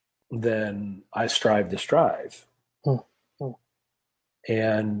 then I strive to strive.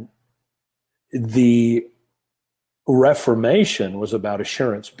 And the Reformation was about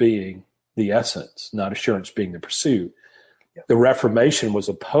assurance being the essence, not assurance being the pursuit. Yep. The Reformation was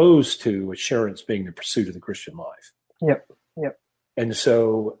opposed to assurance being the pursuit of the Christian life. Yep. And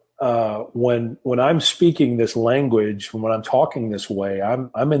so when I'm speaking this language, when I'm talking this way,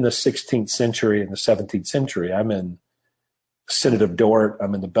 I'm in the 16th century and the 17th century. I'm in Synod of Dort.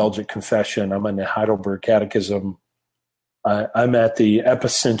 I'm in the Belgic Confession. I'm in the Heidelberg Catechism. I'm at the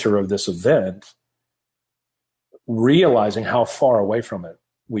epicenter of this event, realizing how far away from it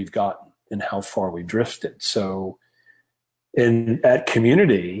we've gotten and how far we drifted. So at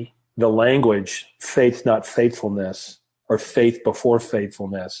Community, the language, faith not faithfulness, or faith before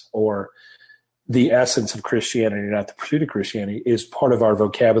faithfulness, or the essence of Christianity, not the pursuit of Christianity, is part of our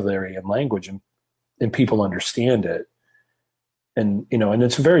vocabulary and language, and people understand it. And, and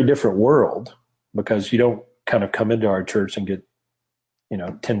it's a very different world, because you don't kind of come into our church and get,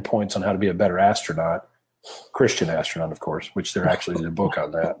 10 points on how to be a better astronaut, Christian astronaut, of course, which there actually is a book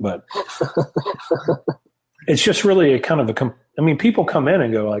on that. But it's just really a kind of people come in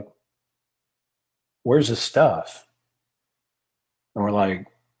and go like, where's the stuff? And we're like,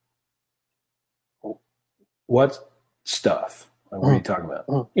 what stuff? Like, what are you talking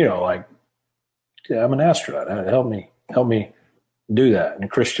about? You know, like, yeah, I'm an astronaut. Help me do that in a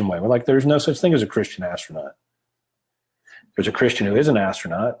Christian way. We're like, there's no such thing as a Christian astronaut. There's a Christian who is an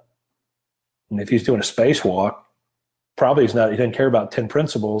astronaut. And if he's doing a spacewalk, probably he doesn't care about 10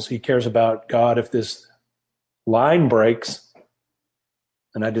 principles. He cares about, God, if this line breaks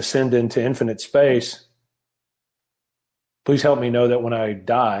and I descend into infinite space, please help me know that when I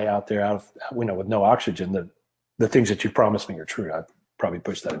die out there, with no oxygen, that the things that you promised me are true. I probably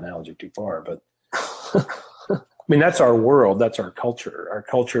pushed that analogy too far, but I mean, that's our world. That's our culture. Our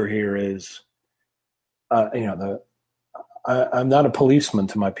culture here is, I'm not a policeman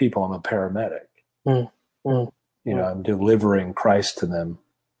to my people. I'm a paramedic. I'm delivering Christ to them.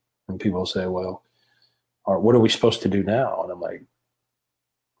 And people say, well, what are we supposed to do now? And I'm like,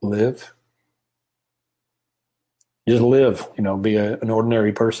 live. Just live, be an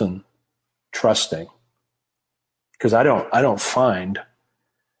ordinary person, trusting. Because I don't find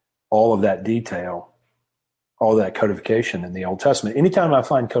all of that detail, all that codification in the Old Testament. Anytime I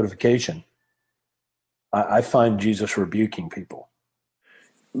find codification, I find Jesus rebuking people.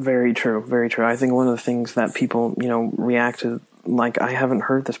 Very true. Very true. I think one of the things that people, react to, like, I haven't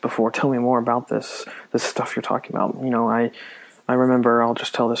heard this before. Tell me more about this stuff you're talking about. I remember, I'll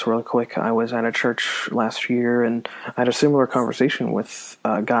just tell this really quick. I was at a church last year and I had a similar conversation with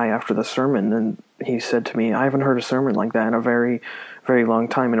a guy after the sermon. And he said to me, I haven't heard a sermon like that in a very, very long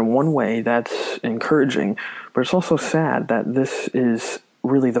time. And in one way, that's encouraging, but it's also sad that this is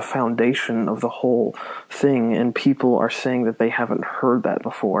really the foundation of the whole thing, and people are saying that they haven't heard that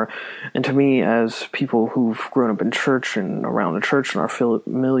before. And to me, as people who've grown up in church and around the church and are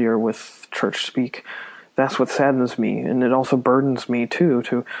familiar with church speak, that's what saddens me, and it also burdens me too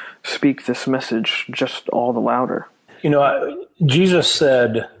to speak this message just all the louder. Jesus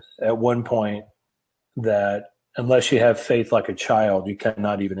said at one point that unless you have faith like a child, you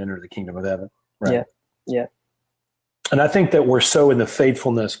cannot even enter the kingdom of heaven. Right? Yeah. And I think that we're so in the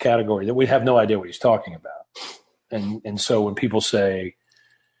faithfulness category that we have no idea what he's talking about. And so when people say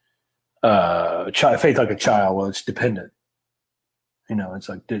faith like a child, well, it's dependent. It's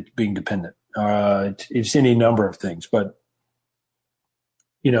like being dependent. It's any number of things. But,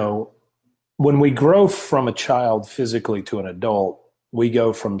 when we grow from a child physically to an adult, we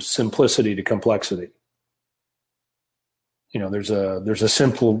go from simplicity to complexity. There's a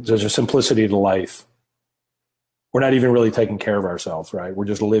simplicity to life. We're not even really taking care of ourselves, right? We're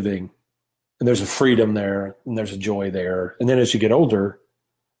just living, and there's a freedom there, and there's a joy there. And then as you get older,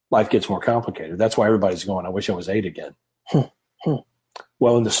 life gets more complicated. That's why everybody's going, I wish I was 8 again.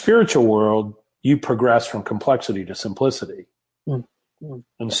 Well, in the spiritual world, you progress from complexity to simplicity.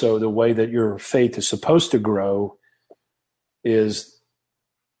 And so the way that your faith is supposed to grow is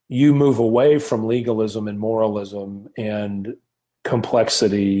you move away from legalism and moralism and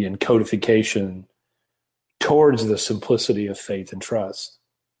complexity and codification towards the simplicity of faith and trust.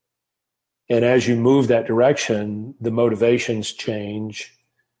 And as you move that direction, the motivations change,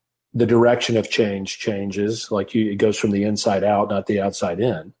 the direction of change changes, it goes from the inside out, not the outside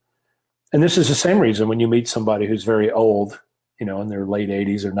in. And this is the same reason when you meet somebody who's very old, in their late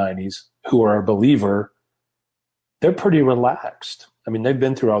 80s or 90s, who are a believer, they're pretty relaxed. I mean, they've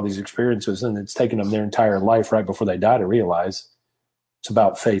been through all these experiences, and it's taken them their entire life right before they die to realize it's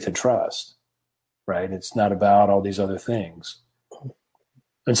about faith and trust. Right? It's not about all these other things.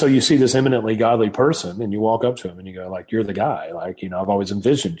 And so you see this eminently godly person and you walk up to him and you go, you're the guy. I've always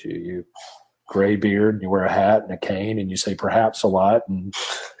envisioned you. You gray beard, and you wear a hat and a cane, and you say perhaps a lot. And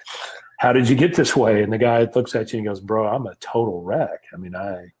how did you get this way? And the guy looks at you and goes, bro, I'm a total wreck. I mean,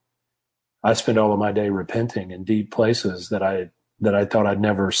 I spend all of my day repenting in deep places that I thought I'd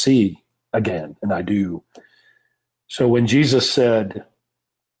never see again. And I do. So when Jesus said,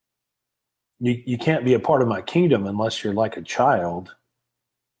 you can't be a part of my kingdom unless you're like a child,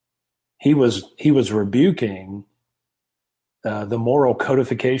 he was rebuking the moral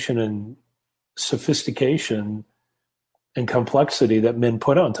codification and sophistication and complexity that men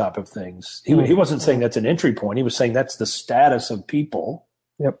put on top of things. He wasn't saying that's an entry point. He was saying that's the status of people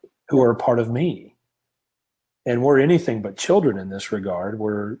who are a part of me. And we're anything but children in this regard.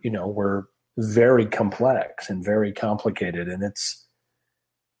 We're very complex and very complicated, and it's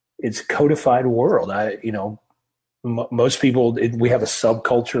a codified world. Most people, we have a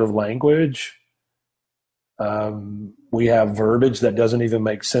subculture of language. We have verbiage that doesn't even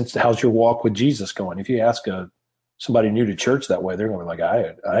make sense. How's your walk with Jesus going? If you ask somebody new to church that way, they're going to be like,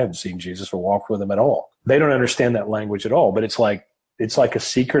 I haven't seen Jesus or walked with him at all. They don't understand that language at all, but it's like a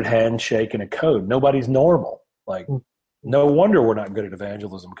secret handshake and a code. Nobody's normal. No wonder we're not good at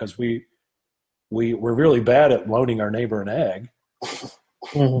evangelism, because we're really bad at loaning our neighbor an egg.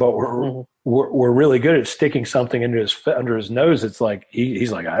 but we're really good at sticking something under his nose. It's like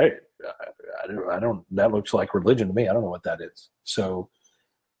he's like, I don't. That looks like religion to me. I don't know what that is. So,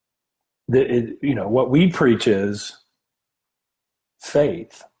 what we preach is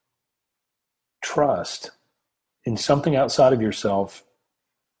faith, trust in something outside of yourself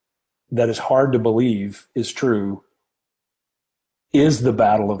that is hard to believe is true. Is the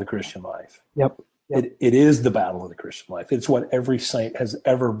battle of the Christian life. Yep. It is the battle of the Christian life. It's what every saint has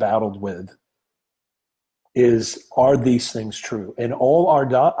ever battled with. Are these things true? And all our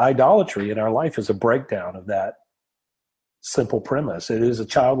idolatry in our life is a breakdown of that simple premise. It is a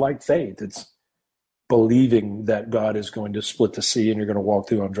childlike faith. It's believing that God is going to split the sea and you're going to walk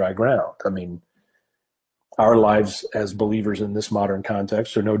through on dry ground. I mean, our lives as believers in this modern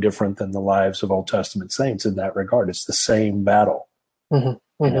context are no different than the lives of Old Testament saints in that regard. It's the same battle.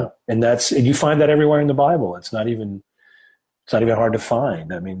 Mm-hmm. You know? And you find that everywhere in the Bible. It's not even hard to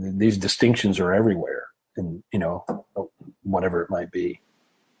find. I mean, these distinctions are everywhere, and whatever it might be.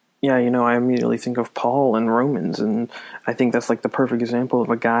 Yeah, I immediately think of Paul in Romans, and I think that's like the perfect example of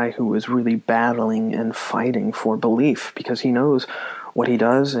a guy who is really battling and fighting for belief, because he knows what he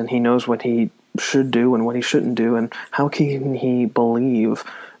does and he knows what he should do and what he shouldn't do, and how can he believe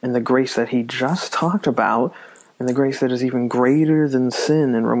in the grace that he just talked about, and the grace that is even greater than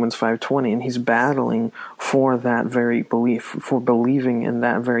sin in Romans 5:20, and he's battling for that very belief, for believing in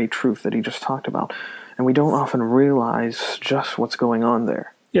that very truth that he just talked about. And we don't often realize just what's going on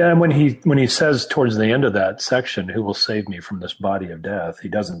there. Yeah, and when he says towards the end of that section, "Who will save me from this body of death?" he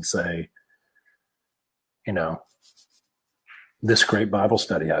doesn't say, this great Bible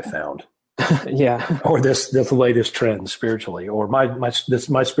study I found. Yeah. Or this latest trend spiritually, or my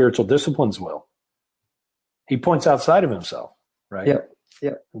spiritual disciplines will. He points outside of himself, right?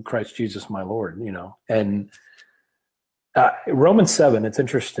 Yep. Christ Jesus, my Lord, And Romans 7, it's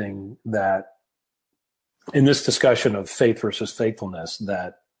interesting that in this discussion of faith versus faithfulness,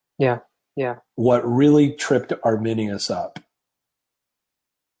 that what really tripped Arminius up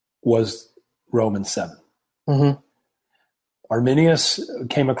was Romans 7. Mm-hmm. Arminius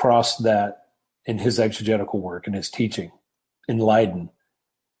came across that in his exegetical work and his teaching in Leiden,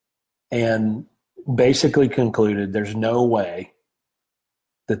 and basically concluded there's no way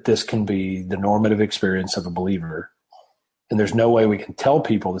that this can be the normative experience of a believer. And there's no way we can tell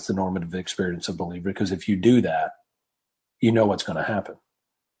people it's the normative experience of a believer, because if you do that, you know what's going to happen.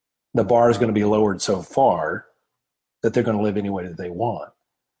 The bar is going to be lowered so far that they're going to live any way that they want.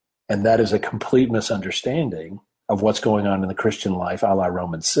 And that is a complete misunderstanding of what's going on in the Christian life, a la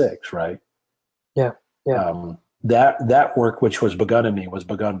Romans 6, right? Yeah. That work which was begun in me was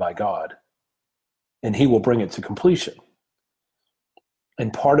begun by God, and he will bring it to completion.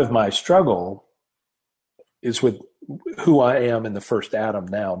 And part of my struggle is with who I am in the first Adam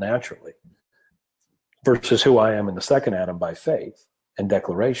now, naturally, versus who I am in the second Adam by faith and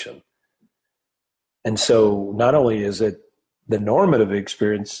declaration. And so not only is it the normative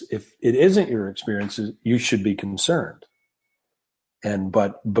experience, if it isn't your experience, you should be concerned.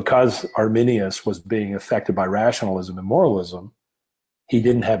 But because Arminius was being affected by rationalism and moralism, he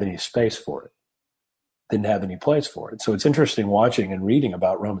didn't have any space for it, didn't have any place for it. So it's interesting watching and reading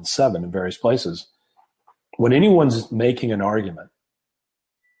about Romans 7 in various places. When anyone's making an argument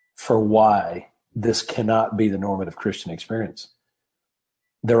for why this cannot be the normative Christian experience,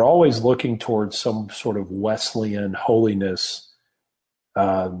 they're always looking towards some sort of Wesleyan holiness,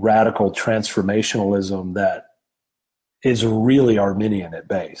 radical transformationalism that is really Arminian at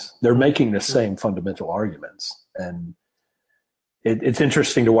base. They're making the same fundamental arguments. And it's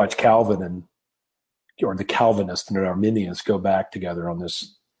interesting to watch Calvin or the Calvinist and the Arminians go back together on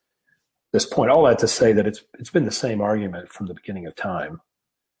this point. All that to say that it's been the same argument from the beginning of time.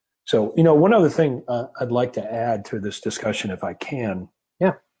 So, one other thing I'd like to add to this discussion, if I can.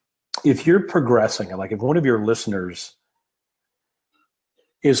 Yeah. If you're progressing, like if one of your listeners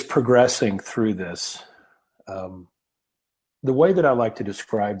is progressing through this, the way that I like to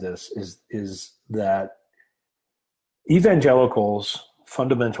describe this is that evangelicals,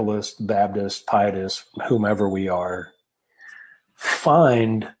 fundamentalists, Baptists, pietists, whomever we are,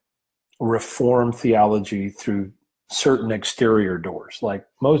 find Reformed theology through certain exterior doors. Like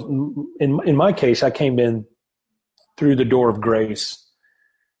in my case, I came in through the door of grace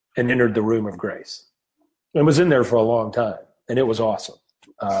and entered the room of grace, and was in there for a long time, and it was awesome.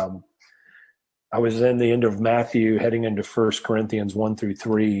 I was in the end of Matthew, heading into 1 Corinthians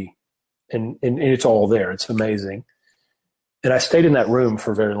 1-3, and it's all there. It's amazing. And I stayed in that room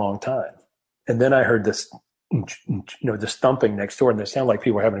for a very long time. And then I heard this, this thumping next door, and it sounded like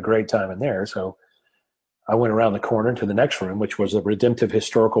people were having a great time in there. So I went around the corner to the next room, which was a redemptive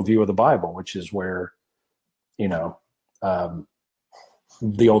historical view of the Bible, which is where,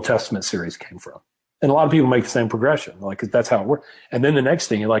 the Old Testament series came from. And a lot of people make the same progression, like that's how it works. And then the next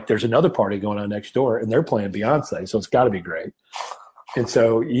thing, there's another party going on next door, and they're playing Beyonce, so it's got to be great. And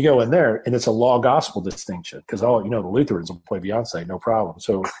so you go in there, and it's a law gospel distinction because the Lutherans will play Beyonce, no problem.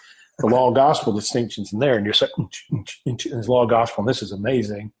 So the law gospel distinction's in there, and you're saying, "There's law gospel, and this is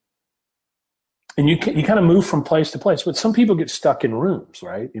amazing." And you kind of move from place to place, but some people get stuck in rooms,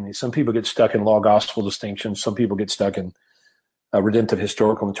 right? I mean, some people get stuck in law gospel distinctions. Some people get stuck in redemptive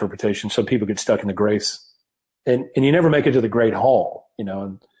historical interpretation. Some people get stuck in the grace, and you never make it to the great hall,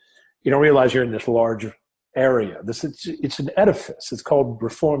 and you don't realize you're in this large area. It's an edifice. It's called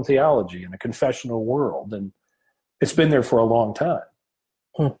Reformed theology in a confessional world, and it's been there for a long time.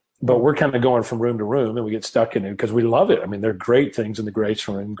 But we're kind of going from room to room, and we get stuck in it because we love it. I mean, there are great things in the grace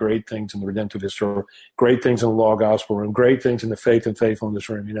room, great things in the redemptive historical, great things in the law gospel room, great things in the faith and faithfulness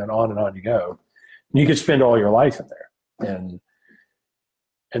room, and on you go. And you could spend all your life in there,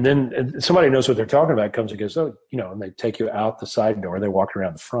 and then somebody knows what they're talking about, comes and goes, and they take you out the side door, they walk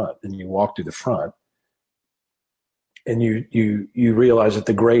around the front, and you walk through the front, and you realize that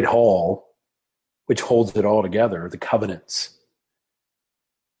the great hall, which holds it all together, the covenants,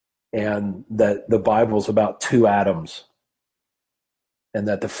 and that the Bible's about two Adams, and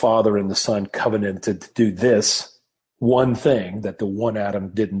that the Father and the Son covenanted to do this one thing that the one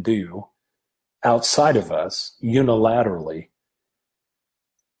Adam didn't do outside of us unilaterally.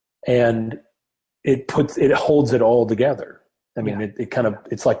 And it holds it all together. I mean,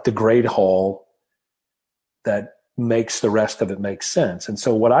 it's like the great hall that makes the rest of it make sense. And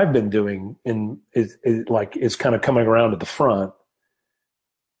so what I've been doing is kind of coming around to the front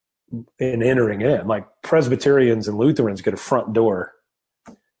and entering in. Like Presbyterians and Lutherans get a front door.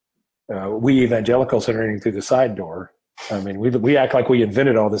 We evangelicals are entering through the side door. I mean, we act like we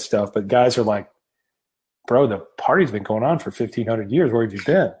invented all this stuff, but guys are like, bro, the party's been going on for 1,500 years. Where have you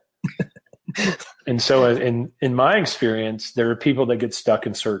been? And so in my experience, there are people that get stuck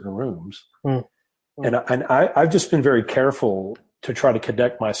in certain rooms. And I've just been very careful to try to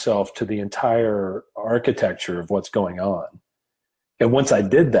connect myself to the entire architecture of what's going on. And once I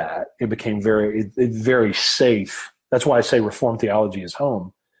did that, it became very safe. That's why I say Reformed theology is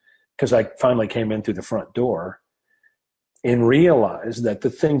home, because I finally came in through the front door and realized that the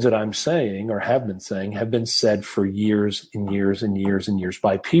things that I'm saying or have been saying have been said for years and years and years and years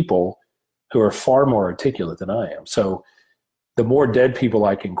by people who are far more articulate than I am. So the more dead people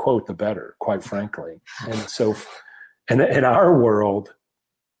I can quote, the better, quite frankly. And so in our world,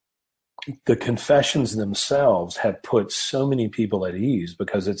 the confessions themselves have put so many people at ease,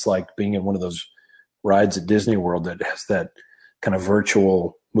 because it's like being in one of those rides at Disney World that has that kind of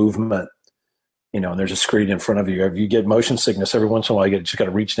virtual movement, and there's a screen in front of you. If you get motion sickness, every once in a while, you just got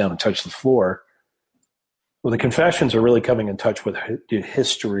to reach down and touch the floor. Well, the confessions are really coming in touch with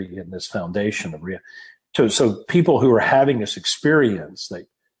history and this foundation of so people who are having this experience,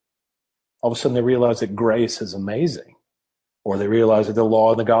 all of a sudden they realize that grace is amazing, or they realize that the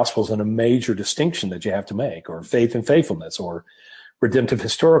law and the gospel is a major distinction that you have to make, or faith and faithfulness, or redemptive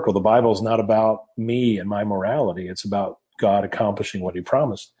historical. The Bible is not about me and my morality. It's about God accomplishing what he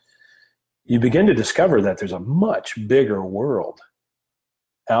promised. You begin to discover that there's a much bigger world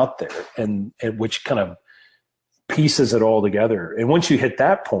out there, and which kind of pieces it all together. And once you hit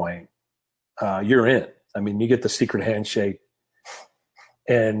that point, you're in. I mean, you get the secret handshake,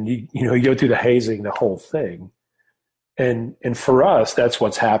 and you go through the hazing, the whole thing. And for us, that's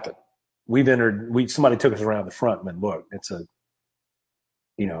what's happened. Somebody took us around the front and look, it's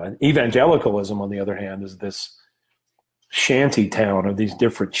and evangelicalism, on the other hand, is this shanty town of these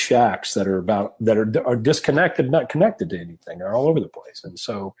different shacks that are disconnected, not connected to anything. They're all over the place. And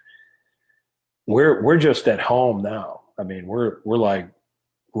so we're just at home now. I mean, we're like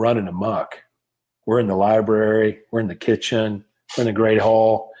running amok. We're in the library. We're in the kitchen. We're in the great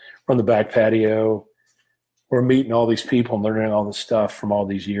hall. We're on the back patio. We're meeting all these people and learning all this stuff from all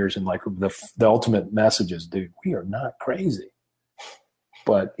these years. And like the ultimate message is, dude, we are not crazy.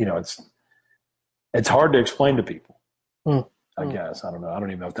 But, it's hard to explain to people. I guess. I don't know. I don't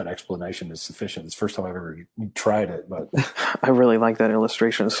even know if that explanation is sufficient. It's the first time I've ever tried it, but I really like that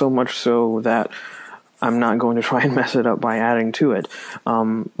illustration, so much so that I'm not going to try and mess it up by adding to it.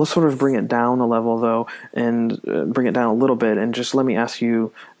 Let's sort of bring it down a level, though, and bring it down a little bit. And just let me ask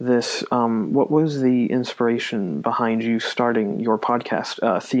you this. What was the inspiration behind you starting your podcast,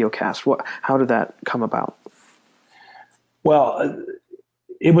 Theocast? How did that come about? Well,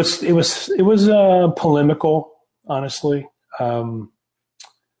 it was polemical, honestly.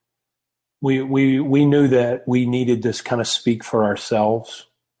 we knew that we needed to kind of speak for ourselves.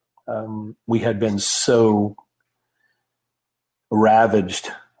 We had been so ravaged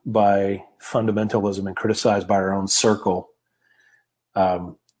by fundamentalism and criticized by our own circle.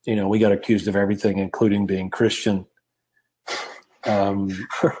 We got accused of everything, including being Christian.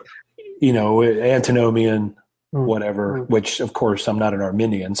 Antinomian, whatever, which of course I'm not an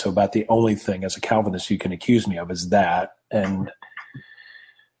Arminian. So about the only thing as a Calvinist you can accuse me of is that. And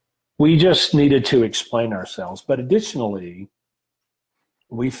we just needed to explain ourselves. But additionally,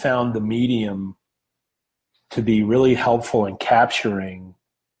 we found the medium to be really helpful in capturing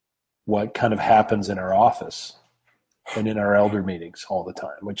what kind of happens in our office and in our elder meetings all the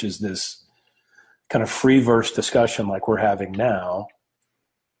time, which is this kind of free verse discussion like we're having now,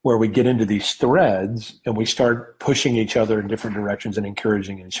 where we get into these threads and we start pushing each other in different directions and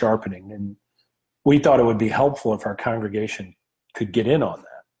encouraging and sharpening. And we thought it would be helpful if our congregation could get in on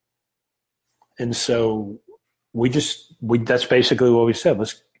that. And so that's basically what we said.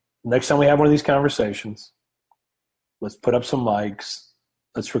 Next time we have one of these conversations, let's put up some mics,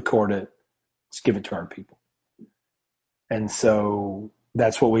 let's record it, let's give it to our people. And so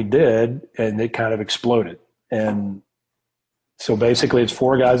that's what we did, and it kind of exploded. And so basically it's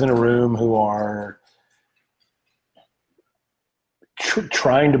 4 guys in a room who are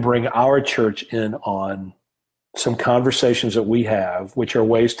trying to bring our church in on some conversations that we have, which are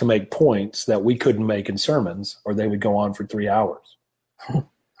ways to make points that we couldn't make in sermons, or they would go on for 3 hours.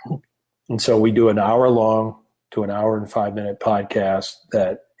 And so we do an hour-long to an hour and 5-minute podcast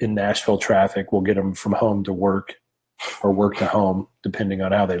that in Nashville traffic will get them from home to work or work to home, depending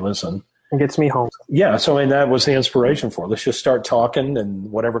on how they listen. It gets me home. Yeah, so that was the inspiration for it. Let's just start talking,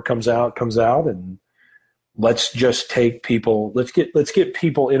 and whatever comes out, and let's just take people. Let's get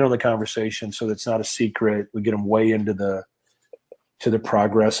people in on the conversation, so that's not a secret. We get them way into the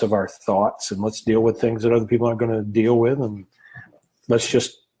progress of our thoughts, and let's deal with things that other people aren't going to deal with, and let's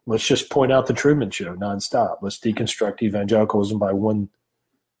just point out the Truman Show nonstop. Let's deconstruct evangelicalism by one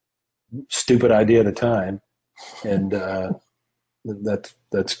stupid idea at a time, and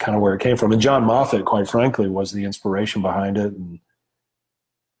that's kind of where it came from. And John Moffat, quite frankly, was the inspiration behind it, and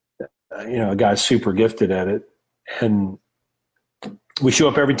a guy's super gifted at it. And we show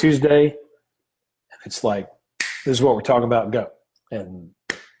up every Tuesday, and it's like, this is what we're talking about, go. And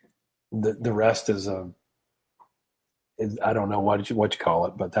the rest is I don't know what you call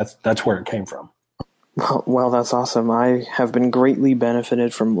it, but that's where it came from. Well, that's awesome. I have been greatly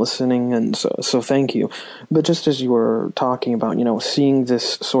benefited from listening, and so thank you. But just as you were talking about, seeing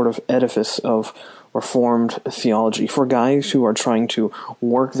this sort of edifice of Reformed theology for guys who are trying to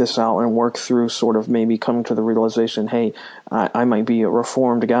work this out and work through sort of maybe coming to the realization, hey, I might be a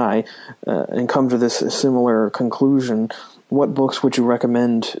Reformed guy, and come to this similar conclusion, what books would you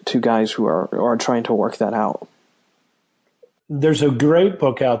recommend to guys who are trying to work that out? There's a great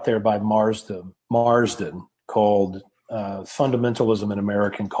book out there by Marsden called Fundamentalism in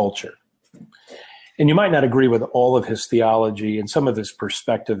American Culture. And you might not agree with all of his theology, and some of his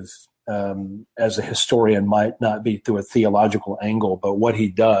perspective as a historian might not be through a theological angle, but what he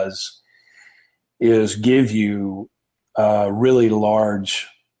does is give you a really large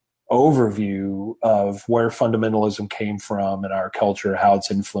overview of where fundamentalism came from in our culture, how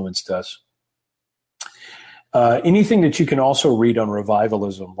it's influenced us. Anything that you can also read on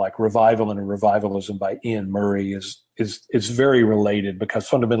revivalism, like Revival and Revivalism by Ian Murray, is very related, because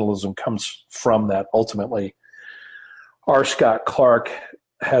fundamentalism comes from that ultimately. R. Scott Clark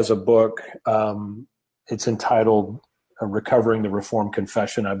has a book. It's entitled Recovering the Reformed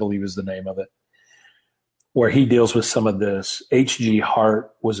Confession, I believe is the name of it, where he deals with some of this. H.G.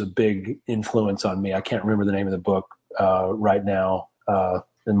 Hart was a big influence on me. I can't remember the name of the book right now.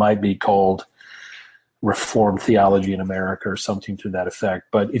 It might be called Reformed Theology in America or something to that effect.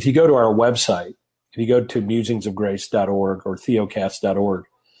 But if you go to our website, if you go to musingsofgrace.org or theocast.org,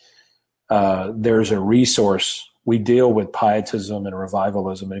 there's a resource. We deal with pietism and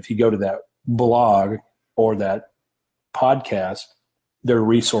revivalism. And if you go to that blog or that podcast, there are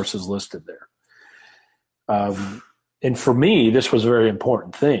resources listed there. And for me, this was a very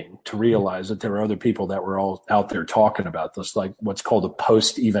important thing to realize that there were other people that were all out there talking about this, like what's called a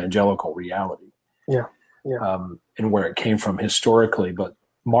post-evangelical reality. Yeah. And where it came from historically. But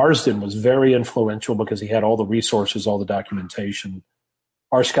Marsden was very influential because he had all the resources, all the documentation.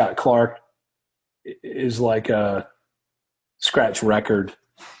 R. Scott Clark is like a scratch record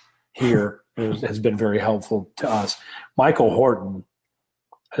here. It has been very helpful to us. Michael Horton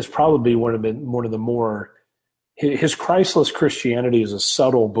has probably one of the more, his Christless Christianity is a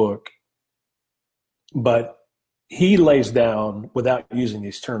subtle book, but he lays down, without using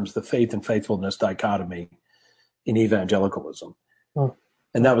these terms, the faith and faithfulness dichotomy in evangelicalism. Oh.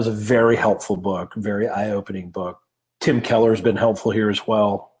 And that was a very helpful book, very eye-opening book. Tim Keller's been helpful here as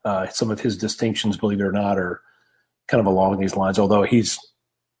well. Some of his distinctions, believe it or not, are kind of along these lines, although he's,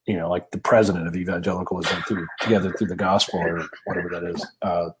 like the president of evangelicalism together through the gospel, or whatever that is,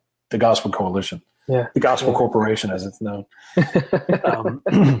 the Gospel Coalition, the Gospel Corporation, as it's known.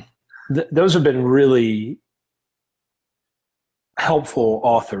 Those have been really helpful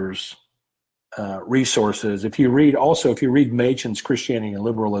authors, resources. If you read Machen's Christianity and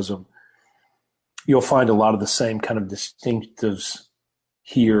Liberalism, you'll find a lot of the same kind of distinctives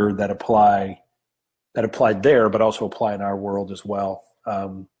here that applied there, but also apply in our world as well.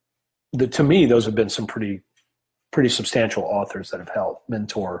 To me, those have been some pretty substantial authors that have helped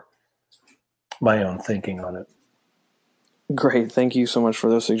mentor my own thinking on it. Great. Thank you so much for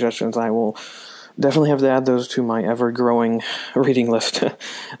those suggestions. I will definitely have to add those to my ever-growing reading list.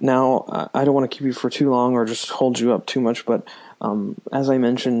 Now, I don't want to keep you for too long or just hold you up too much, but as I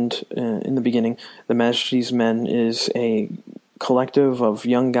mentioned in the beginning, the Majesty's Men is a collective of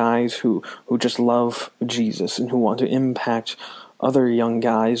young guys who just love Jesus and who want to impact other young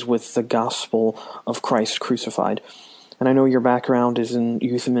guys with the gospel of Christ crucified. And I know your background is in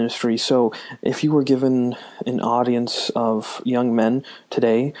youth ministry, so if you were given an audience of young men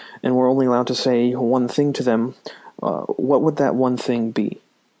today and were only allowed to say one thing to them, what would that one thing be?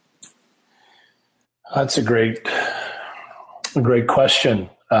 That's a great question.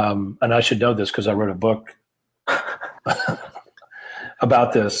 And I should know this because I wrote a book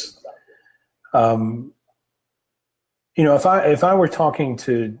about this. If I were talking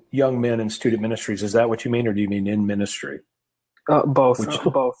to young men in student ministries, is that what you mean, or do you mean in ministry? Both.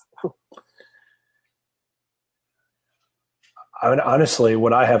 Both. Honestly,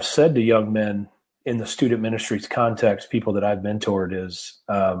 what I have said to young men in the student ministries context, people that I've mentored, is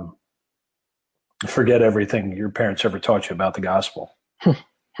forget everything your parents ever taught you about the gospel.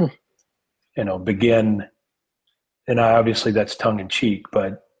 Begin, and obviously that's tongue in cheek,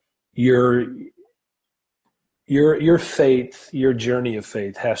 but your faith, your journey of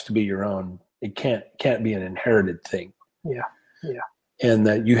faith has to be your own. It can't be an inherited thing. Yeah. And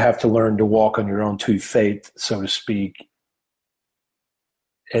that you have to learn to walk on your own two feet, so to speak.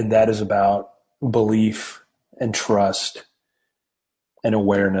 And that is about belief and trust and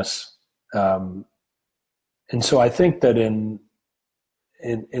awareness. And so I think that in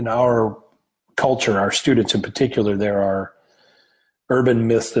our culture, our students in particular, there are urban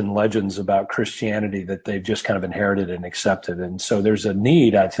myths and legends about Christianity that they've just kind of inherited and accepted. And so there's a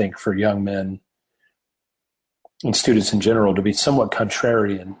need, I think, for young men and students in general to be somewhat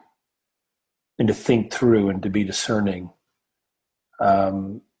contrarian and to think through and to be discerning,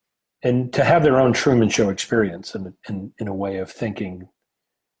 and to have their own Truman Show experience in a way of thinking.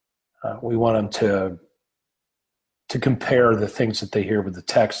 We want them to compare the things that they hear with the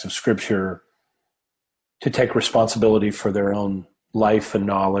text of Scripture, to take responsibility for their own life and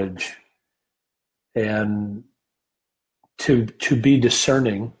knowledge, and to be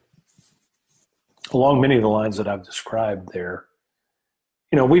discerning along many of the lines that I've described there.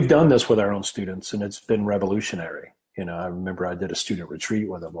 We've done this with our own students, and it's been revolutionary. I remember I did a student retreat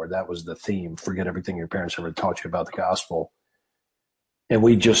with them where that was the theme: forget everything your parents ever taught you about the gospel. And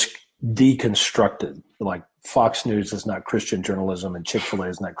we just deconstructed, like Fox News is not Christian journalism and Chick-fil-A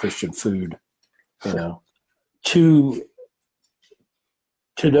is not Christian food.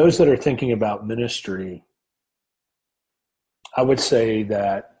 To those that are thinking about ministry, I would say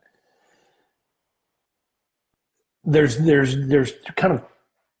that there's kind of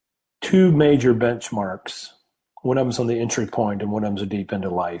two major benchmarks. One of them's on the entry point, and one of them's a deep into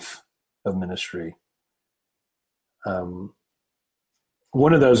life of ministry.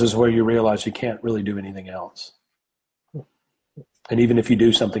 One of those is where you realize you can't really do anything else. And even if you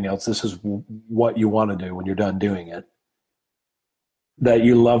do something else, this is what you want to do when you're done doing it. That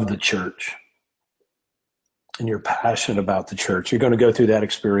you love the church and you're passionate about the church. You're going to go through that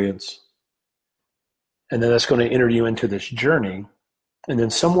experience. And then that's going to enter you into this journey. And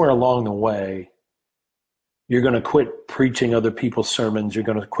then somewhere along the way, you're going to quit preaching other people's sermons. You're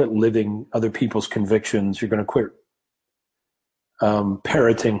going to quit living other people's convictions. You're going to quit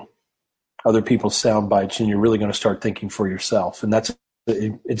parroting other people's sound bites, and you're really going to start thinking for yourself. And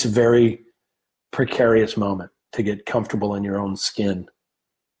it's a very precarious moment to get comfortable in your own skin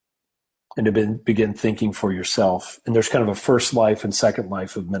and to begin thinking for yourself. And there's kind of a first life and second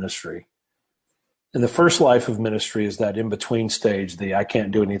life of ministry. And the first life of ministry is that in-between stage, the I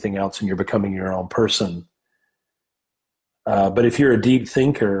can't do anything else, and you're becoming your own person. But if you're a deep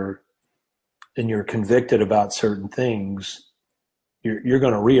thinker, and you're convicted about certain things, you're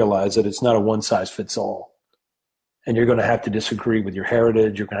going to realize that it's not a one-size-fits-all. And you're going to have to disagree with your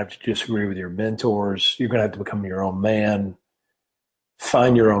heritage. You're going to have to disagree with your mentors. You're going to have to become your own man,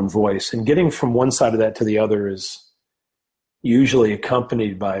 find your own voice. And getting from one side of that to the other is usually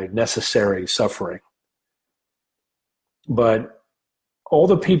accompanied by necessary suffering. But all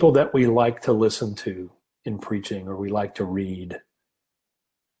the people that we like to listen to in preaching or we like to read,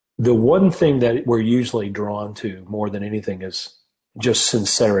 the one thing that we're usually drawn to more than anything is just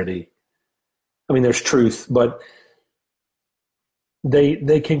sincerity. I mean, there's truth, but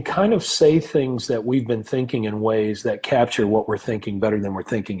they can kind of say things that we've been thinking in ways that capture what we're thinking better than we're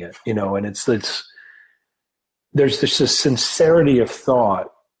thinking it, and it's there's this sincerity of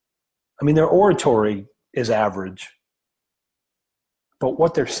thought. I mean, their oratory is average, but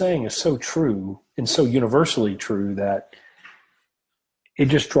what they're saying is so true and so universally true that it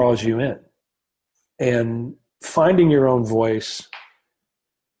just draws you in. And finding your own voice,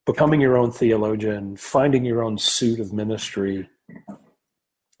 becoming your own theologian, finding your own suit of ministry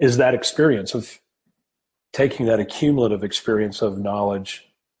is that experience of taking that accumulative experience of knowledge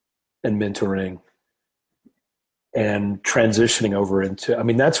and mentoring and transitioning over into, I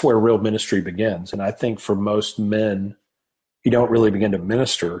mean, that's where real ministry begins. And I think for most men, you don't really begin to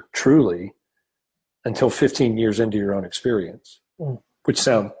minister truly until 15 years into your own experience, which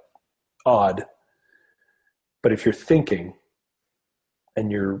sounds odd. But if you're thinking and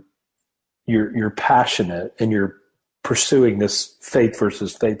you're passionate and you're pursuing this faith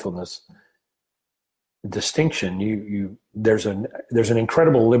versus faithfulness distinction, there's an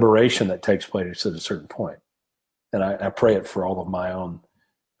incredible liberation that takes place at a certain point. And I pray it for all of my own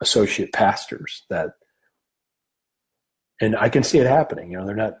associate pastors and I can see it happening.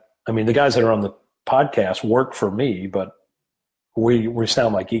 They're not, I mean, the guys that are on the podcast work for me, but we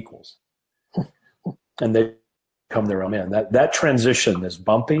sound like equals and they become their own man. That transition is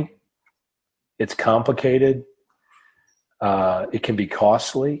bumpy. It's complicated. It can be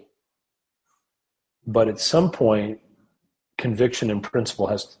costly, but at some point, conviction and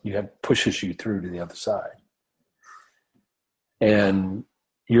principle pushes you through to the other side, and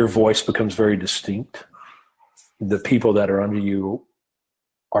your voice becomes very distinct. The people that are under you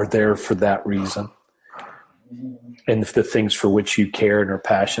are there for that reason, and the things for which you care and are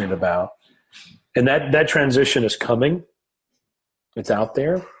passionate about, and that transition is coming. It's out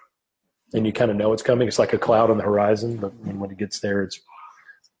there. And you kind of know it's coming. It's like a cloud on the horizon, but when it gets there, it's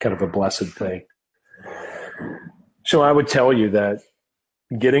kind of a blessed thing. So I would tell you that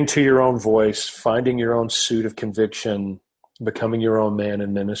getting to your own voice, finding your own suit of conviction, becoming your own man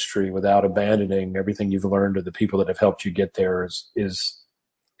in ministry without abandoning everything you've learned or the people that have helped you get there is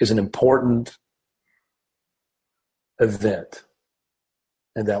an important event.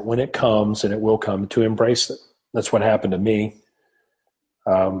 And that when it comes, and it will come, to embrace it. That's what happened to me.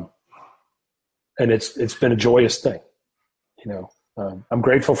 And it's been a joyous thing, I'm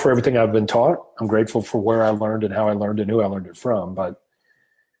grateful for everything I've been taught. I'm grateful for where I learned and how I learned and who I learned it from. But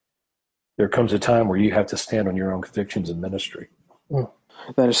there comes a time where you have to stand on your own convictions in ministry.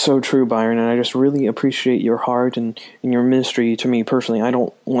 That is so true, Byron, and I just really appreciate your heart and your ministry to me personally. I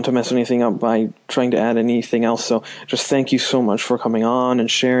don't want to mess anything up by trying to add anything else, so just thank you so much for coming on and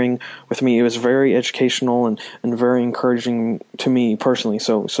sharing with me. It was very educational and very encouraging to me personally,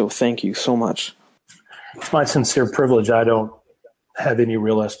 so thank you so much. It's my sincere privilege. I don't have any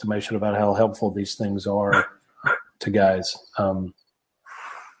real estimation about how helpful these things are to guys. I'm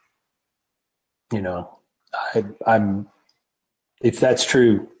if that's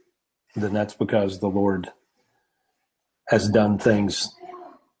true, then that's because the Lord has done things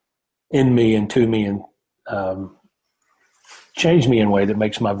in me and to me and changed me in a way that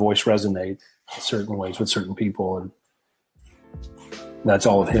makes my voice resonate in certain ways with certain people. And that's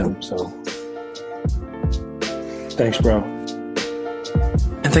all of Him. So thanks, bro.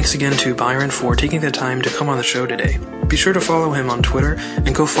 And thanks again to Byron for taking the time to come on the show today. Be sure to follow him on Twitter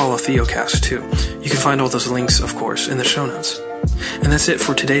and go follow Theocast too. You can find all those links, of course, in the show notes. And that's it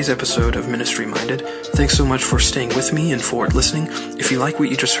for today's episode of Ministry Minded. Thanks so much for staying with me and for listening. If you like what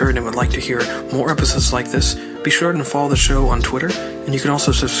you just heard and would like to hear more episodes like this, be sure to follow the show on Twitter, and you can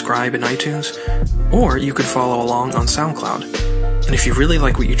also subscribe in iTunes, or you could follow along on SoundCloud. And if you really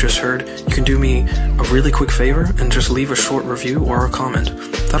like what you just heard, you can do me a really quick favor and just leave a short review or a comment.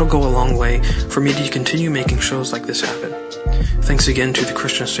 That'll go a long way for me to continue making shows like this happen. Thanks again to the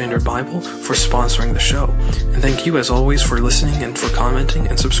Christian Standard Bible for sponsoring the show. And thank you as always for listening and for commenting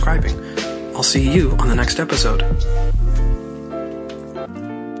and subscribing. I'll see you on the next episode.